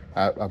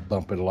 I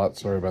bump it a lot.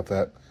 Sorry about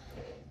that.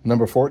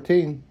 Number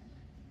 14.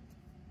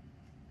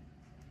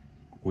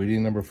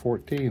 Wheatie number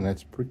 14.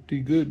 That's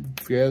pretty good,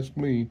 if you ask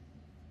me.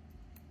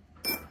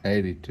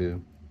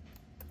 82.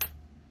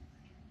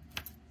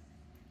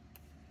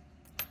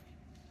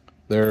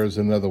 There's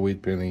another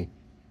wheat penny.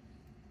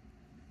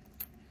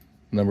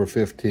 Number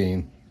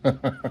 15.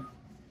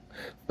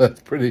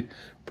 That's pretty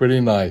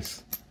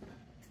nice.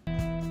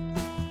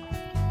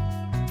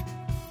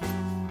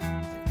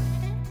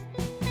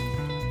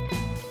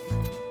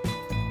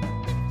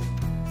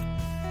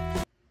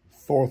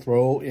 Fourth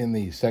roll in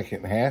the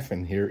second half,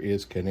 and here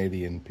is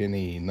Canadian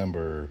penny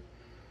number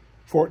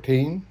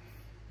 14.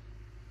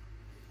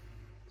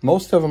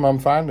 Most of them I'm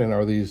finding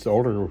are these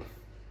older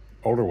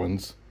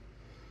ones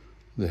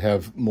that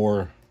have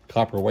more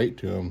copper weight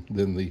to them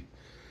than the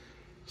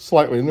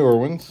slightly newer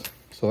ones,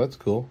 so that's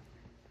cool.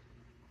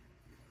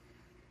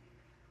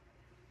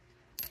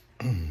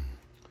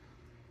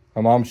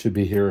 My mom should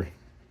be here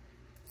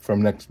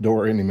from next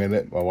door any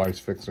minute. My wife's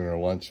fixing her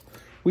lunch.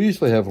 We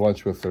usually have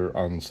lunch with her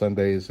on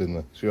Sundays and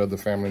a few other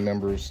family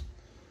members,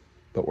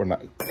 but we're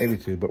not,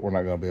 82, but we're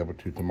not going to be able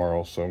to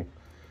tomorrow, so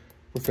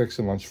we're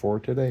fixing lunch for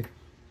her today.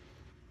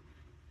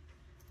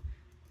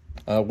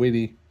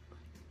 Wheatie,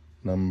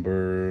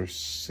 number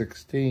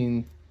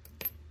 16,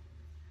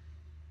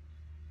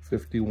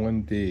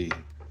 51D.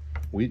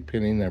 Wheat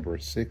penny number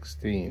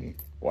 16.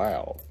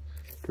 Wow,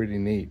 pretty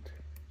neat.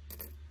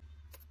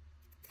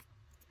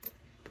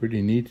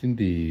 Pretty neat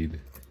indeed.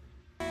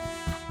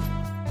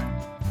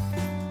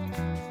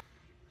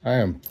 I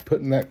am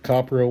putting that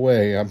copper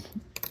away. I'm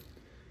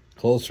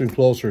closer and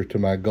closer to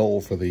my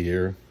goal for the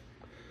year.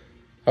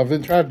 I've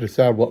been trying to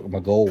decide what my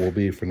goal will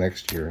be for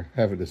next year.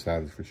 Haven't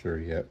decided for sure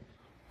yet.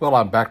 Well,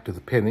 I'm back to the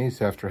pennies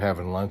after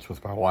having lunch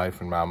with my wife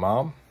and my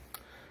mom.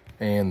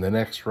 And the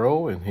next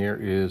row, and here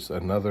is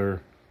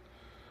another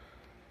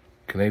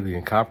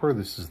Canadian copper.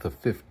 This is the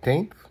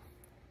 15th.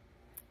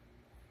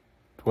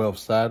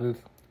 12-sided.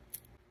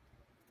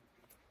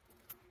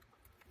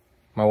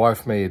 My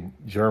wife made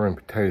German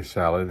potato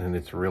salad, and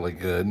it's really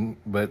good,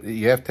 but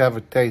you have to have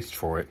a taste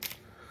for it.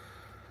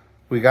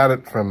 We got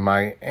it from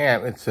my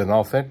aunt. It's an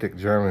authentic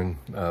German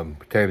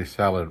potato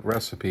salad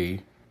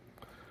recipe.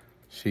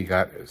 She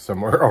got it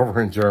somewhere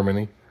over in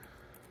Germany.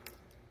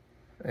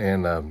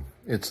 And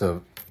it's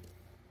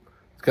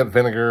got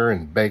vinegar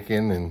and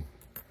bacon and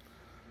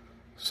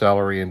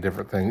celery and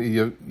different things.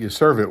 You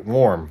serve it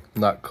warm,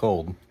 not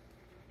cold.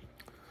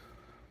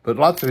 But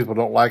lots of people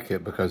don't like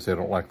it because they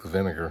don't like the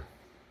vinegar.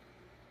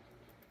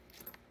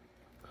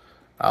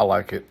 I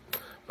like it.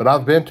 But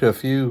I've been to a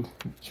few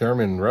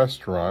German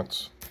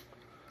restaurants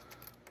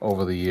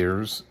over the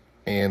years,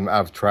 and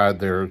I've tried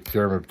their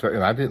German potato,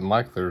 and I didn't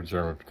like their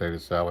German potato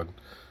salad.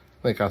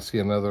 I think I see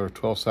another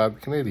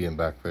 12-sided Canadian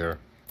back there.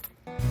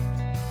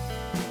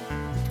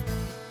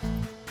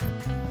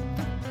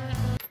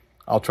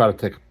 I'll try to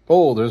take,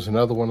 oh, there's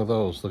another one of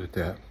those. Look at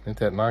that. Ain't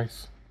that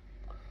nice?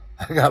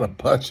 I got a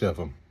bunch of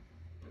them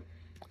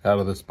out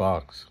of this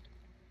box.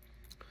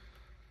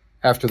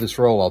 After this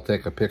roll, I'll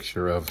take a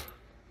picture of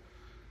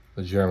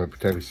the German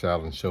potato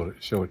salad and show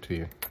it to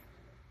you.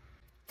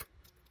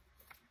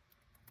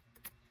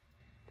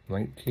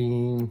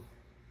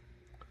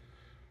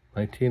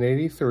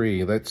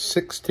 1983. That's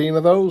 16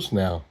 of those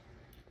now.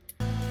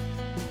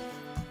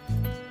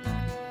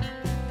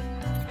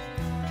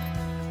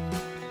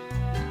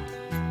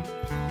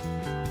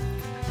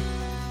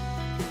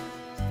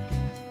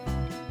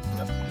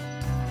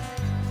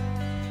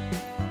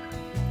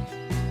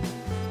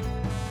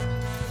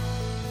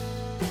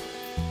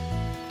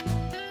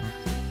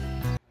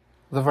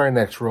 The very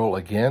next roll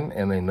again,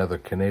 and another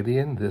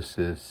Canadian. This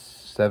is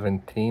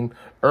 17.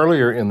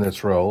 Earlier in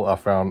this roll, I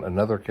found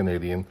another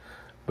Canadian,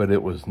 but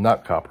it was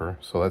not copper,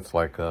 so that's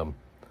like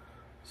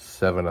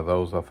 7 of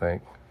those, I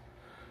think.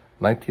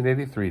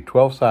 1983,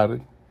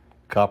 12-sided,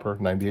 copper,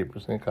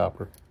 98%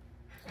 copper.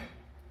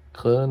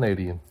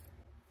 Canadian.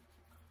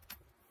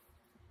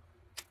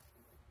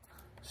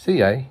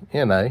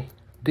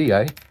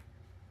 C-A-N-A-D-A.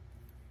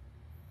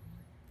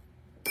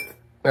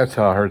 That's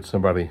how I heard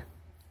somebody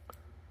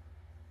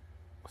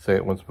say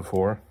it once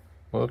before.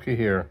 Looky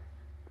here.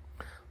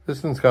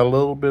 This one's got a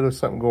little bit of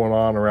something going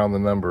on around the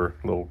number,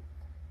 a little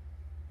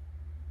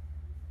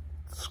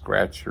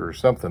scratch or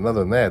something. Other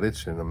than that,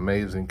 it's in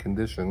amazing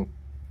condition.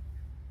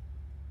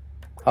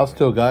 I've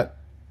still got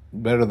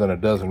better than a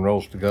dozen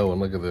rolls to go, and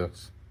look at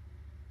this.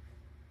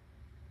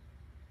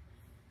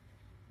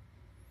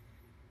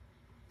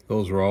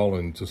 Those are all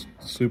in just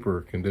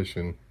super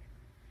condition.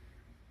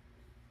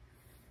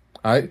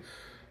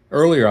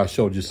 Earlier I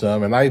showed you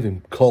some, and I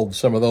even culled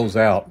some of those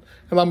out,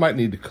 and I might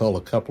need to cull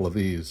a couple of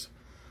these.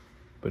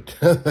 But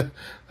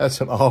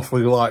that's an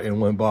awfully lot in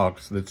one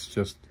box. That's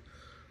just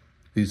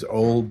these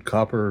old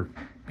copper,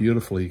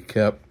 beautifully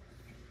kept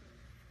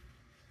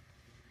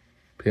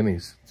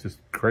pennies. Just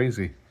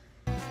crazy.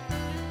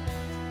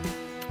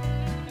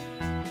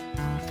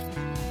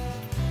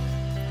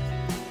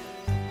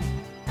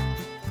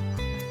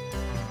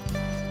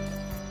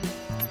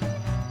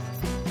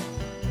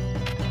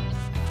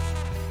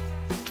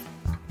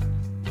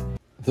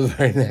 The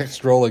very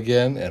next roll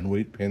again, and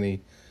wheat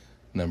penny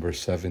number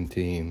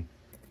 17.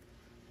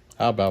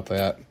 How about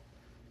that?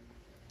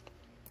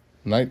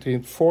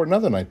 1940,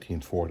 another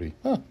 1940.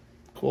 Huh,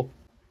 cool.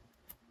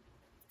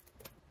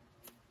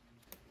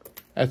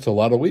 That's a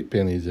lot of wheat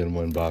pennies in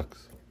one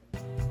box.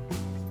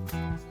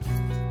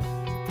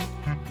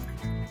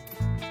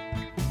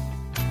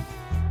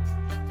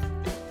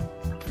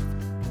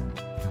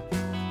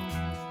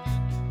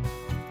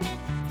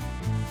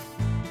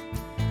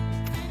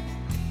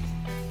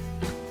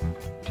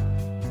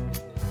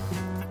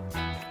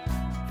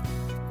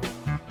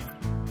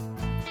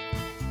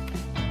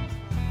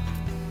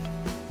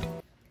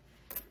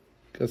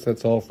 Guess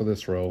that's all for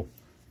this row.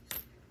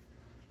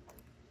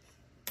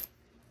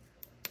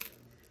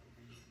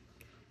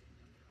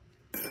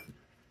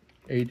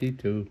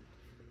 $82.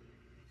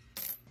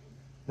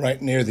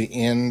 Right near the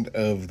end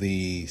of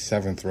the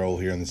 7th roll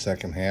here in the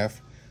second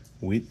half,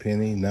 wheat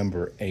penny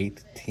number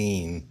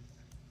 18.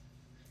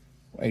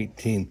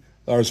 18.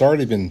 There's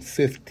already been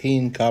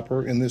 15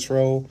 copper in this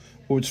roll.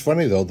 What's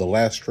funny though, the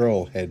last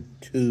roll had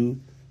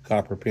 2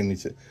 copper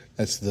pennies.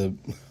 That's the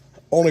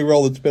only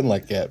roll that's been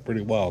like that.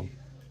 Pretty wild.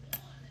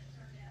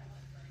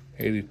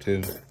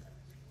 82.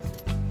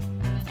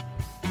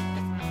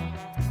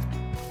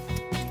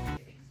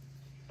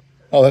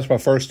 Oh, that's my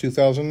first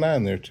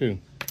 2009 there too.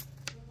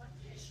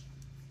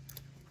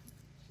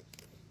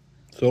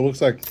 So it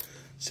looks like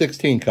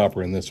 16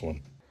 copper in this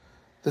one.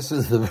 This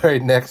is the very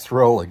next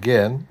roll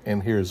again,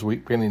 and here's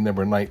wheat penny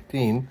number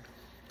 19.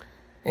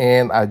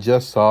 And I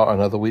just saw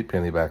another wheat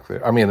penny back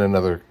there. I mean,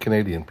 another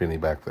Canadian penny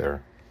back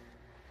there.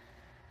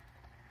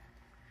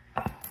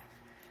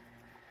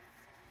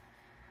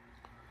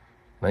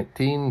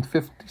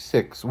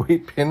 $19.56,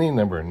 wheat penny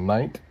number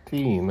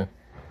 19.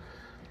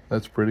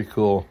 That's pretty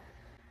cool.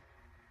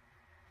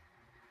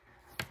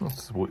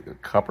 That's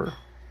copper.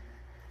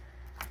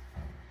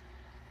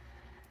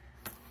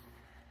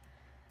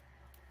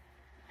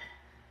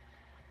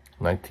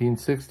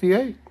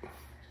 $19.68.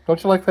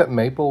 Don't you like that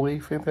maple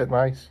leaf? Ain't that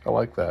nice? I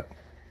like that.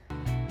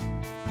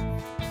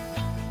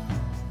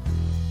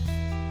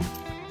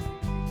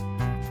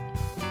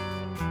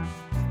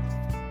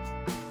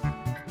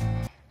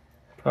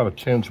 Try to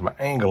change my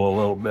angle a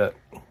little bit.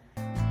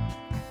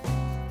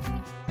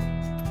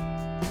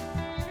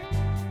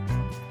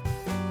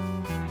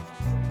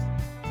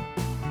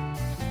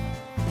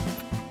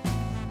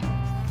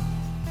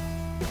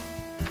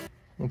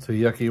 That's a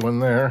yucky one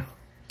there.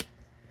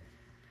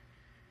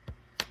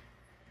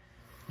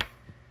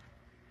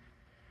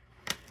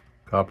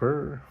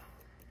 Copper.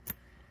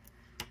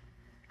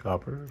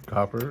 Copper,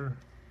 copper.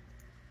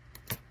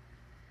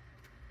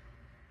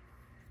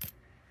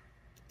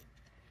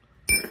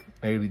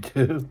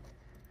 $82.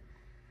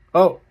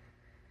 Oh,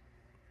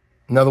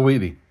 another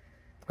Wheatie.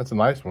 That's a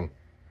nice one.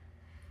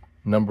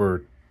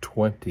 Number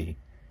 20,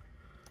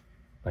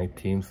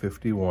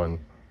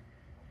 1951.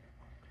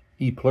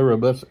 E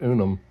pluribus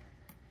unum.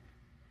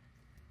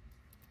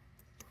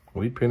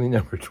 Wheat penny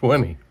number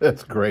 20.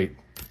 That's great.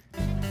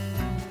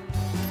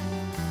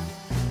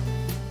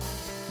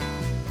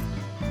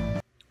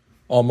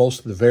 Almost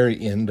at the very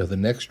end of the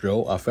next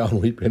row, I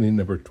found wheat penny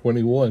number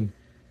 21.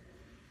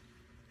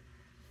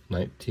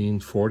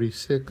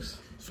 1946.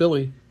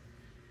 Philly.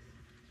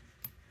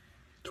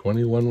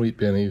 21 wheat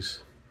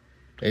pennies.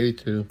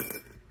 82.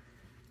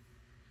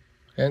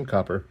 And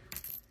copper.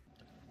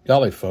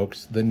 Golly,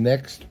 folks, the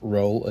next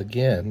roll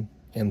again,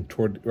 and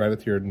right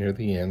at here near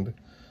the end,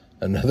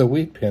 another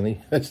wheat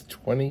penny. That's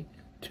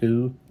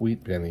 22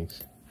 wheat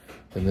pennies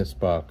in this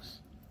box.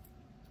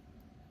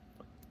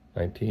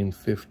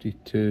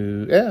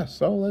 1952.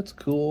 Yes, oh, that's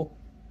cool.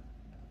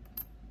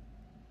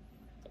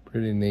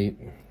 Pretty neat.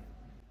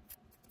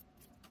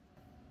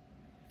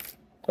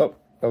 Oh,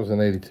 that was an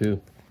 82.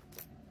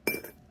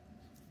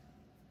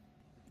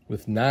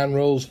 With 9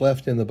 rolls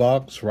left in the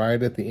box,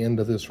 right at the end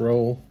of this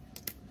roll,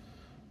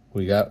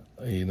 we got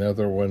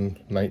another one,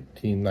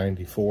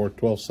 1994,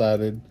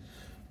 12-sided,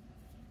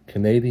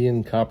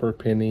 Canadian copper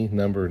penny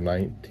number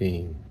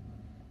 19.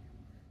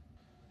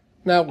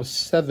 Now with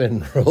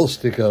 7 rolls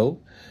to go,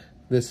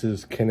 this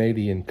is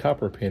Canadian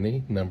copper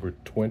penny number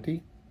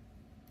 20,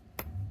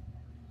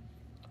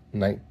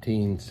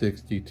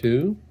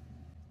 1962.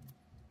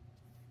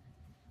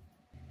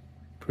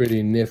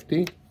 Pretty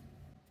nifty.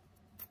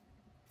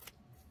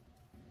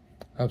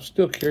 I'm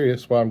still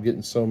curious why I'm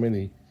getting so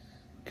many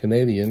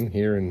Canadian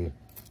here in,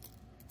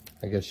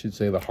 I guess you'd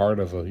say, the heart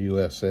of a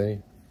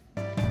USA.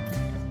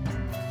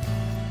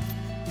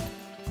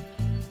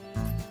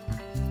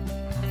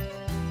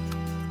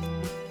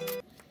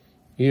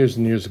 Years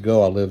and years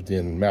ago, I lived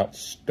in Mount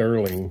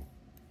Sterling,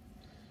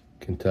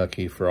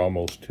 Kentucky for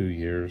almost 2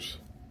 years.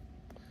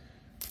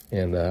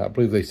 And I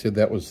believe they said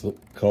that was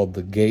called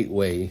the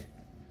gateway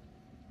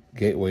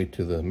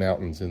to the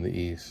mountains in the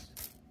east.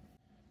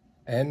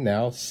 And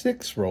now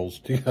 6 rolls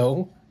to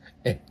go.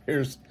 And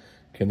here's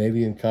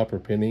Canadian copper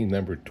penny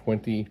number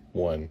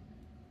 21.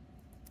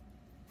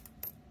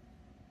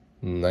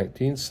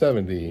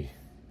 1970.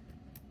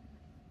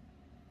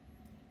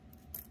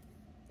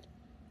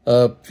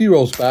 A few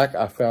rolls back,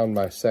 I found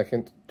my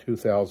second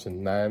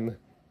 2009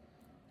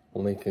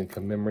 Lincoln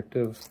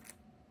commemorative.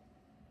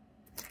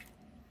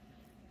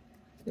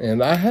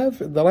 And I have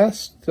the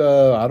last,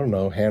 I don't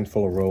know,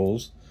 handful of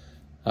rolls.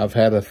 I've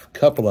had a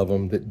couple of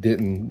them that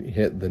didn't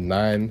hit the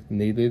 9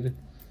 needed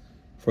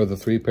for the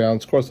 3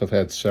 pounds. Of course, I've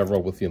had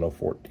several with,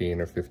 14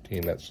 or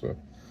 15.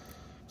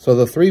 So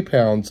the 3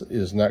 pounds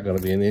is not going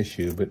to be an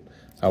issue, but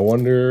I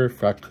wonder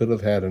if I could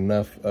have had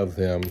enough of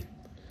them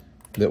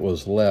that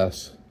was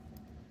less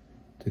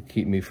to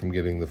keep me from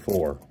getting the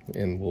 4.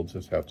 And we'll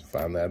just have to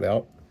find that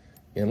out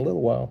in a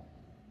little while.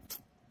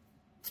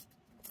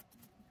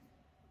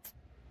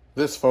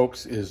 This,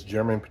 folks, is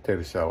German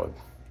potato salad,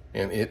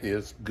 and it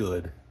is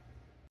good.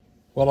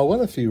 Well, I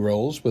went a few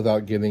rolls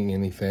without getting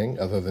anything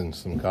other than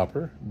some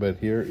copper, but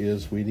here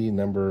is Wheatie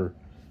number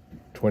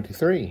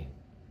 23.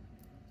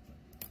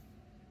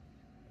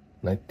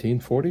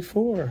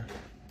 1944,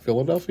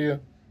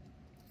 Philadelphia.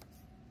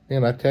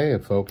 And I tell you,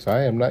 folks,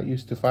 I am not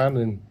used to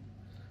finding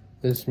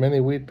this many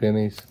wheat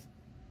pennies.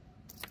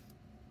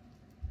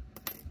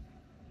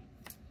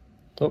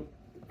 Oh,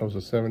 that was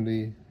a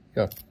 70,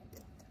 yeah.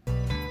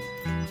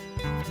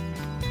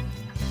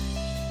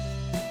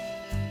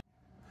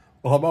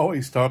 Well, I'm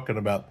always talking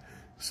about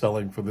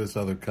selling for this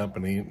other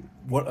company,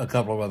 a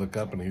couple of other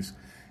companies.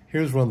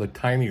 Here's one of the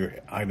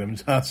tinier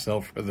items I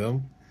sell for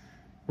them,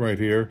 right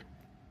here.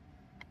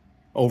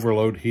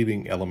 Overload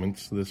heating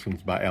elements. This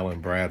one's by Allen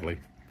Bradley.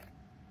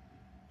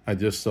 I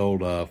just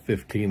sold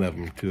 15 of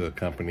them to a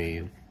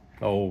company,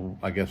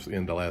 I guess the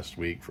end of last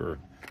week for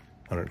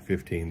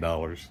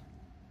 $115.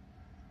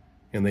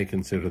 And they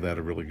consider that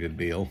a really good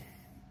deal.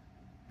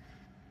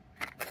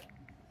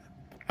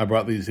 I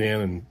brought these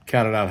in and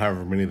counted out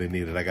however many they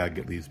needed. I got to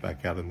get these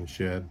back out in the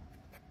shed.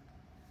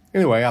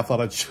 Anyway, I thought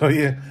I'd show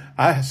you.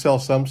 I sell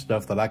some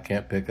stuff that I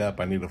can't pick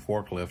up. I need a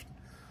forklift.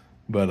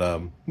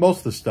 But most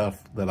of the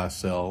stuff that I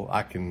sell,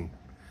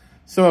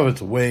 some of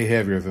it's way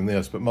heavier than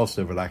this, but most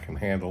of it I can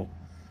handle.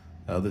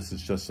 This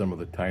is just some of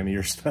the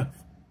tinier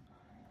stuff.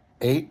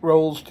 8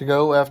 rolls to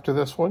go after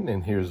this one,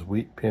 and here's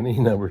wheat penny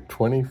number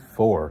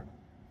 24.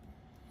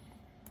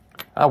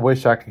 I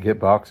wish I could get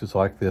boxes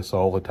like this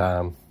all the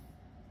time,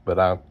 but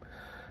I'm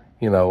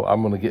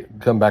going to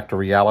come back to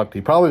reality.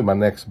 Probably my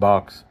next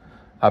box.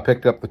 I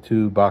picked up the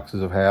 2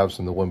 boxes of halves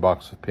and the 1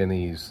 box of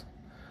pennies.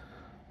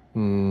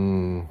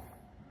 Day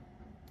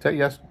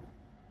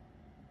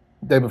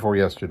before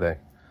yesterday.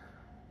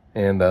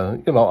 And,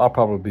 I'll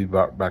probably be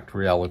back to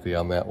reality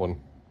on that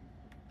one.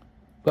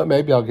 But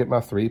maybe I'll get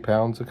my 3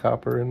 pounds of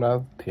copper and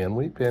my 10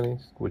 wheat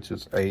pennies, which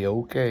is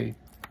A-OK.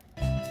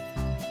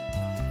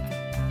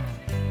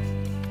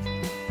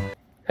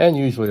 And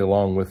usually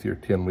along with your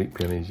 10 wheat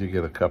pennies, you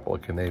get a couple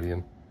of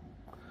Canadian.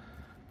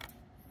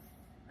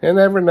 And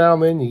every now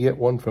and then you get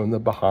one from the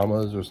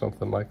Bahamas or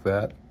something like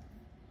that.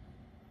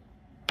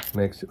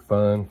 Makes it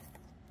fun.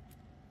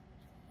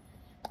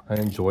 I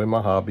enjoy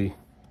my hobby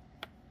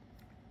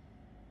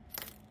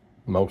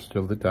most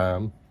of the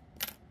time.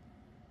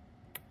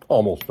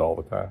 Almost all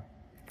the time.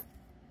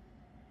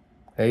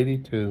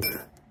 82.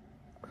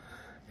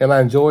 And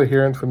I enjoy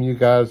hearing from you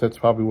guys. That's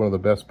probably one of the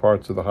best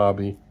parts of the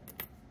hobby.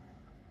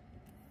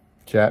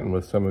 Chatting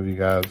with some of you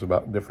guys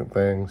about different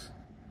things.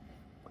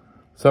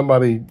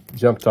 Somebody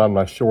jumped on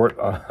my short.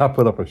 I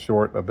put up a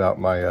short about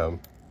my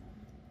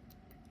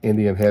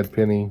Indian head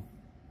penny,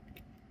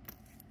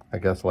 I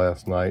guess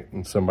last night,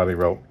 and somebody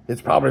wrote,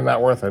 "It's probably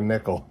not worth a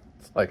nickel."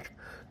 It's like,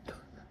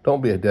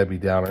 don't be a Debbie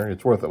Downer.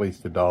 It's worth at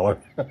least $1.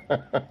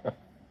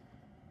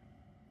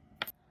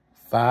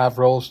 5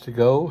 rolls to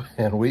go,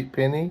 and wheat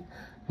penny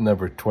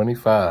number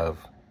 25.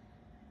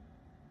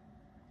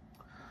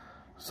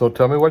 So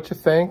tell me what you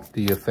think.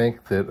 Do you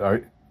think that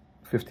our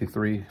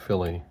 53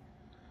 Philly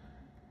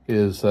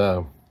is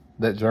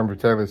that germ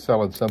protected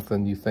salad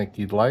something you think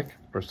you'd like,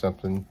 or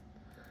something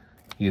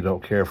you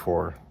don't care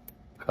for?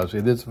 Because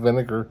it is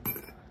vinegar,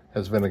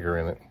 has vinegar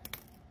in it.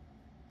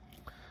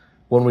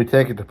 When we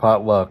take it to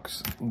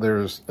potlucks,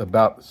 there's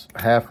about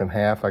half and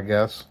half, I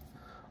guess.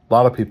 A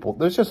lot of people,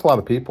 there's just a lot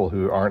of people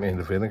who aren't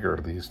into vinegar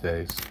these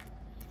days.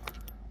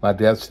 My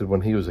dad said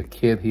when he was a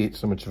kid, he ate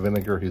so much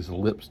vinegar, his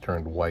lips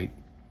turned white.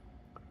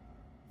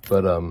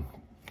 But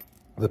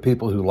the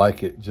people who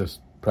like it just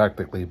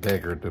practically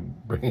beg her to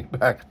bring it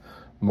back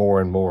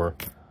more and more.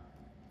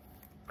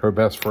 Her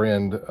best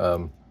friend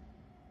up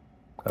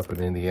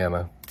in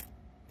Indiana,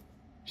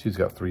 she's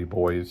got 3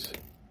 boys,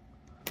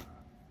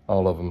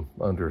 all of them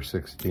under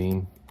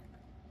 16.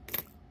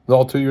 They're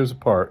all 2 years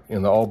apart,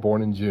 and they're all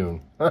born in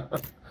June.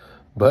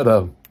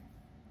 But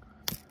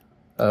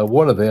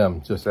one of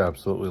them just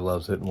absolutely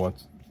loves it and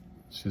wants,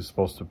 she's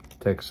supposed to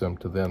take some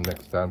to them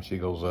next time she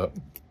goes up.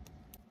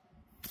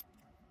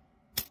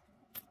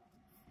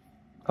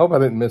 Hope I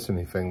didn't miss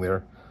anything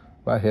there.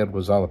 My head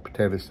was on the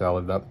potato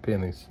salad, not the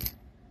pennies.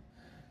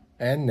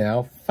 And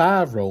now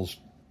 4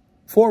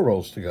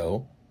 rolls to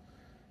go.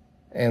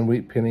 And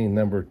wheat penny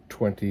number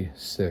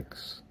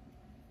 26.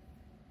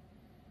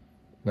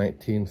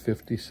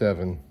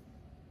 1957.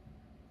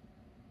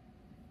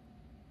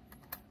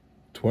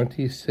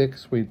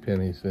 26 wheat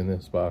pennies in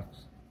this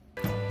box.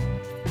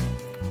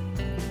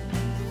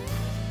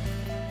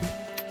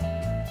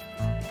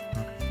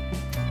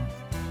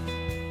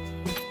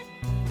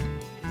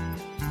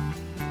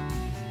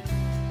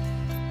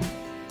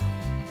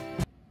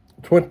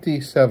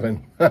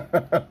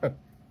 $27.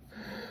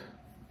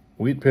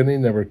 Wheat penny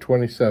number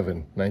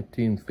 27,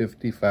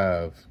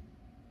 1955.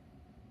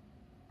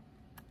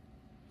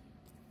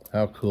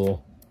 How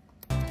cool.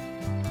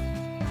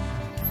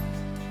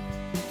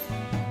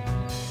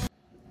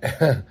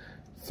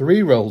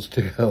 Three rolls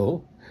to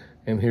go.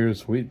 And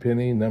here's wheat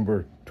penny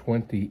number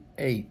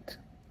 28.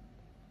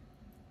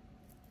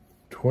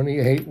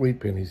 28 wheat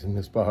pennies in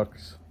this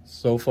box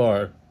so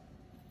far.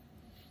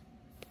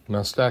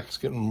 My stack's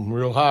getting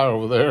real high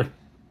over there.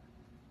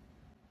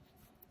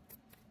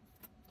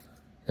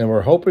 And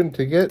we're hoping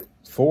to get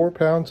 4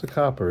 pounds of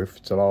copper, if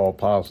it's at all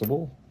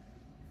possible.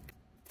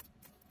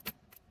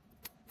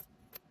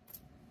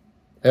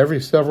 Every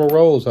several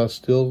rolls, I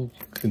still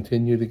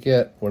continue to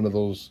get one of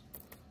those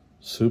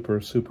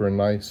super, super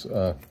nice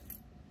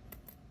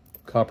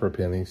copper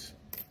pennies.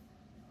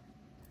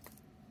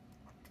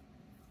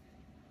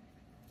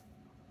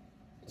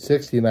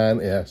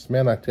 69S.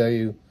 Man, I tell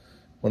you,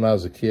 when I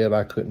was a kid,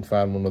 I couldn't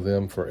find one of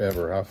them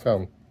forever. I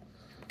found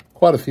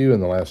quite a few in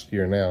the last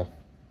year now.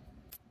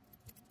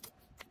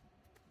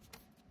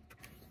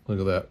 Look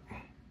at that.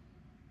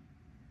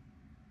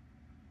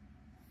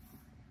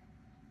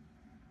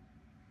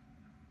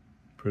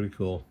 Pretty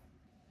cool.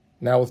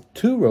 Now with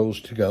 2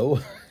 rows to go,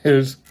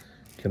 here's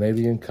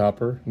Canadian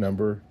copper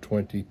number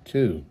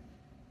 22.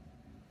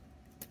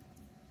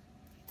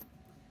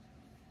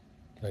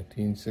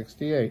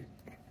 1968.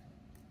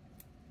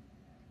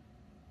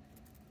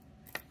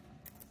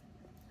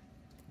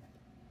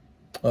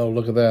 Oh,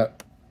 look at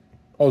that.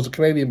 Oh, there's a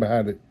Canadian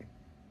behind it.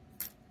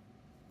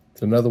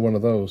 It's another one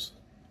of those.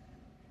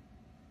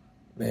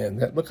 Man,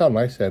 look how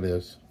nice that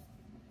is.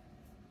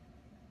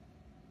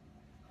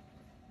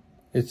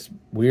 It's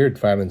weird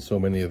finding so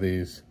many of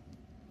these.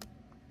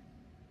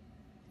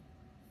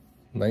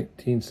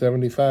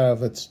 1975,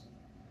 that's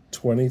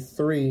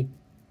 23.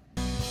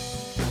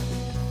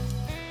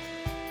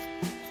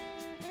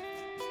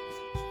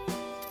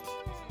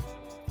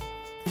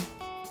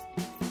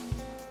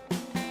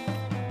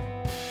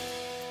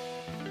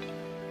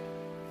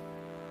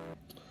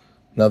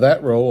 Now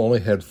that roll only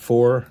had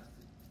 5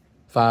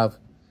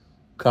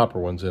 copper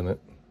ones in it.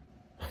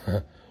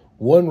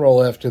 1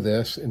 roll after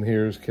this, and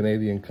here's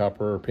Canadian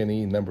copper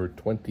penny number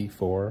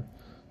 24,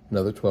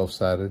 another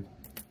 12-sided.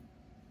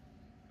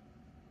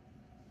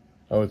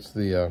 Oh, it's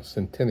the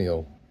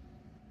centennial.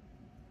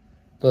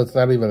 No, it's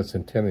not even a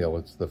centennial.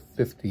 It's the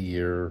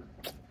 50-year.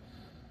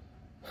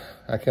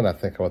 I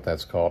cannot think of what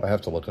that's called. I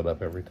have to look it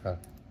up every time.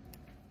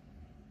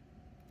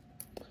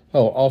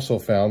 Oh, also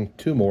found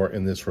two more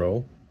in this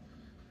row.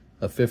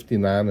 A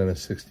 59 and a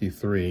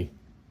 63.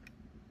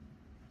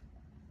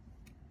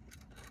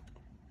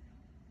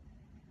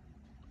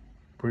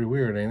 Pretty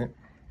weird, ain't it?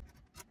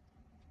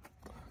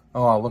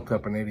 Oh, I looked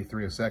up an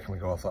 83 a second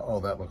ago. I thought, oh,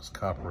 that looks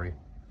coppery.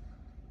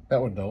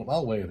 That one don't.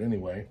 I'll weigh it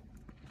anyway.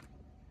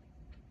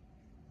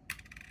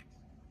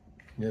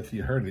 If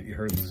you heard it, you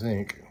heard the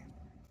zinc.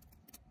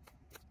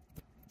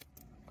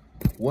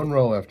 One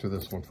row after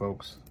this one,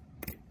 folks.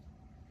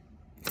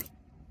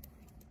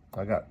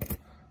 I got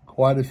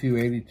quite a few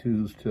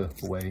 82s to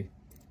weigh.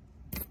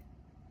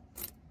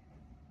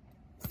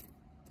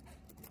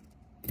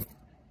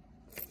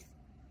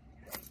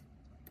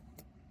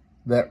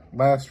 That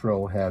last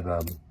row had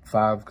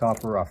 5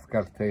 copper. I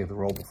forgot to tell you the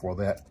row before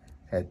that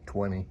had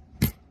 20.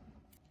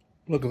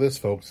 Look at this,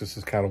 folks. This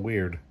is kind of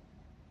weird.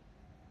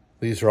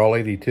 These are all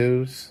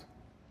 82s.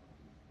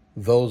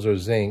 Those are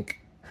zinc.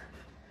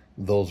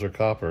 Those are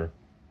copper.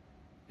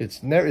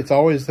 It's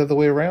always the other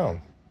way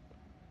around.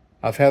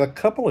 I've had a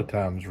couple of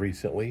times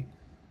recently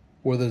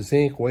where the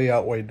zinc way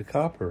outweighed the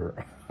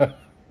copper.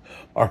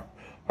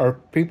 Are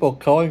people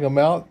calling them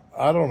out?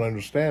 I don't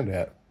understand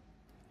that.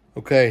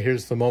 Okay,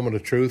 here's the moment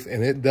of truth,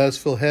 and it does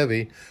feel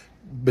heavy.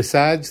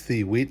 Besides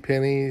the wheat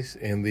pennies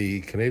and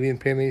the Canadian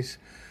pennies,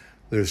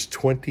 there's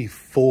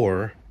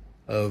 24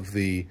 of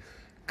the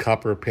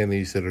copper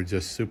pennies that are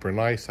just super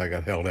nice. I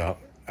got held out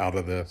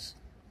of this.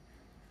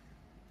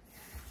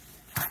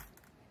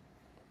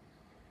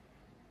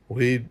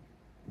 We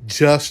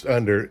just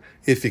under,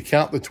 if you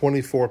count the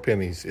 24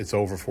 pennies, it's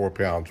over 4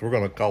 pounds. We're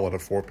going to call it a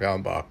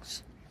 4-pound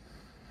box.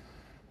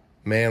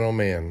 Man, oh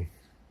man.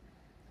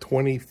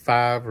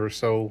 25 or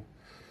so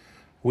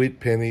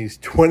wheat pennies,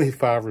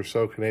 25 or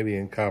so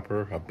Canadian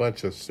copper, a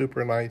bunch of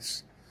super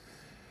nice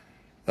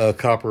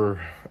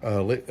copper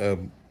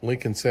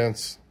Lincoln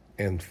cents,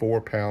 and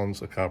 4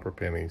 pounds of copper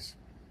pennies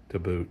to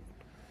boot.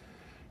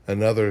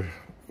 Another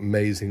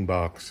amazing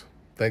box.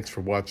 Thanks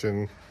for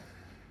watching.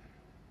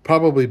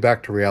 Probably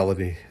back to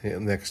reality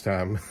next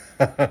time,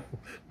 but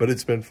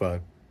it's been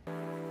fun.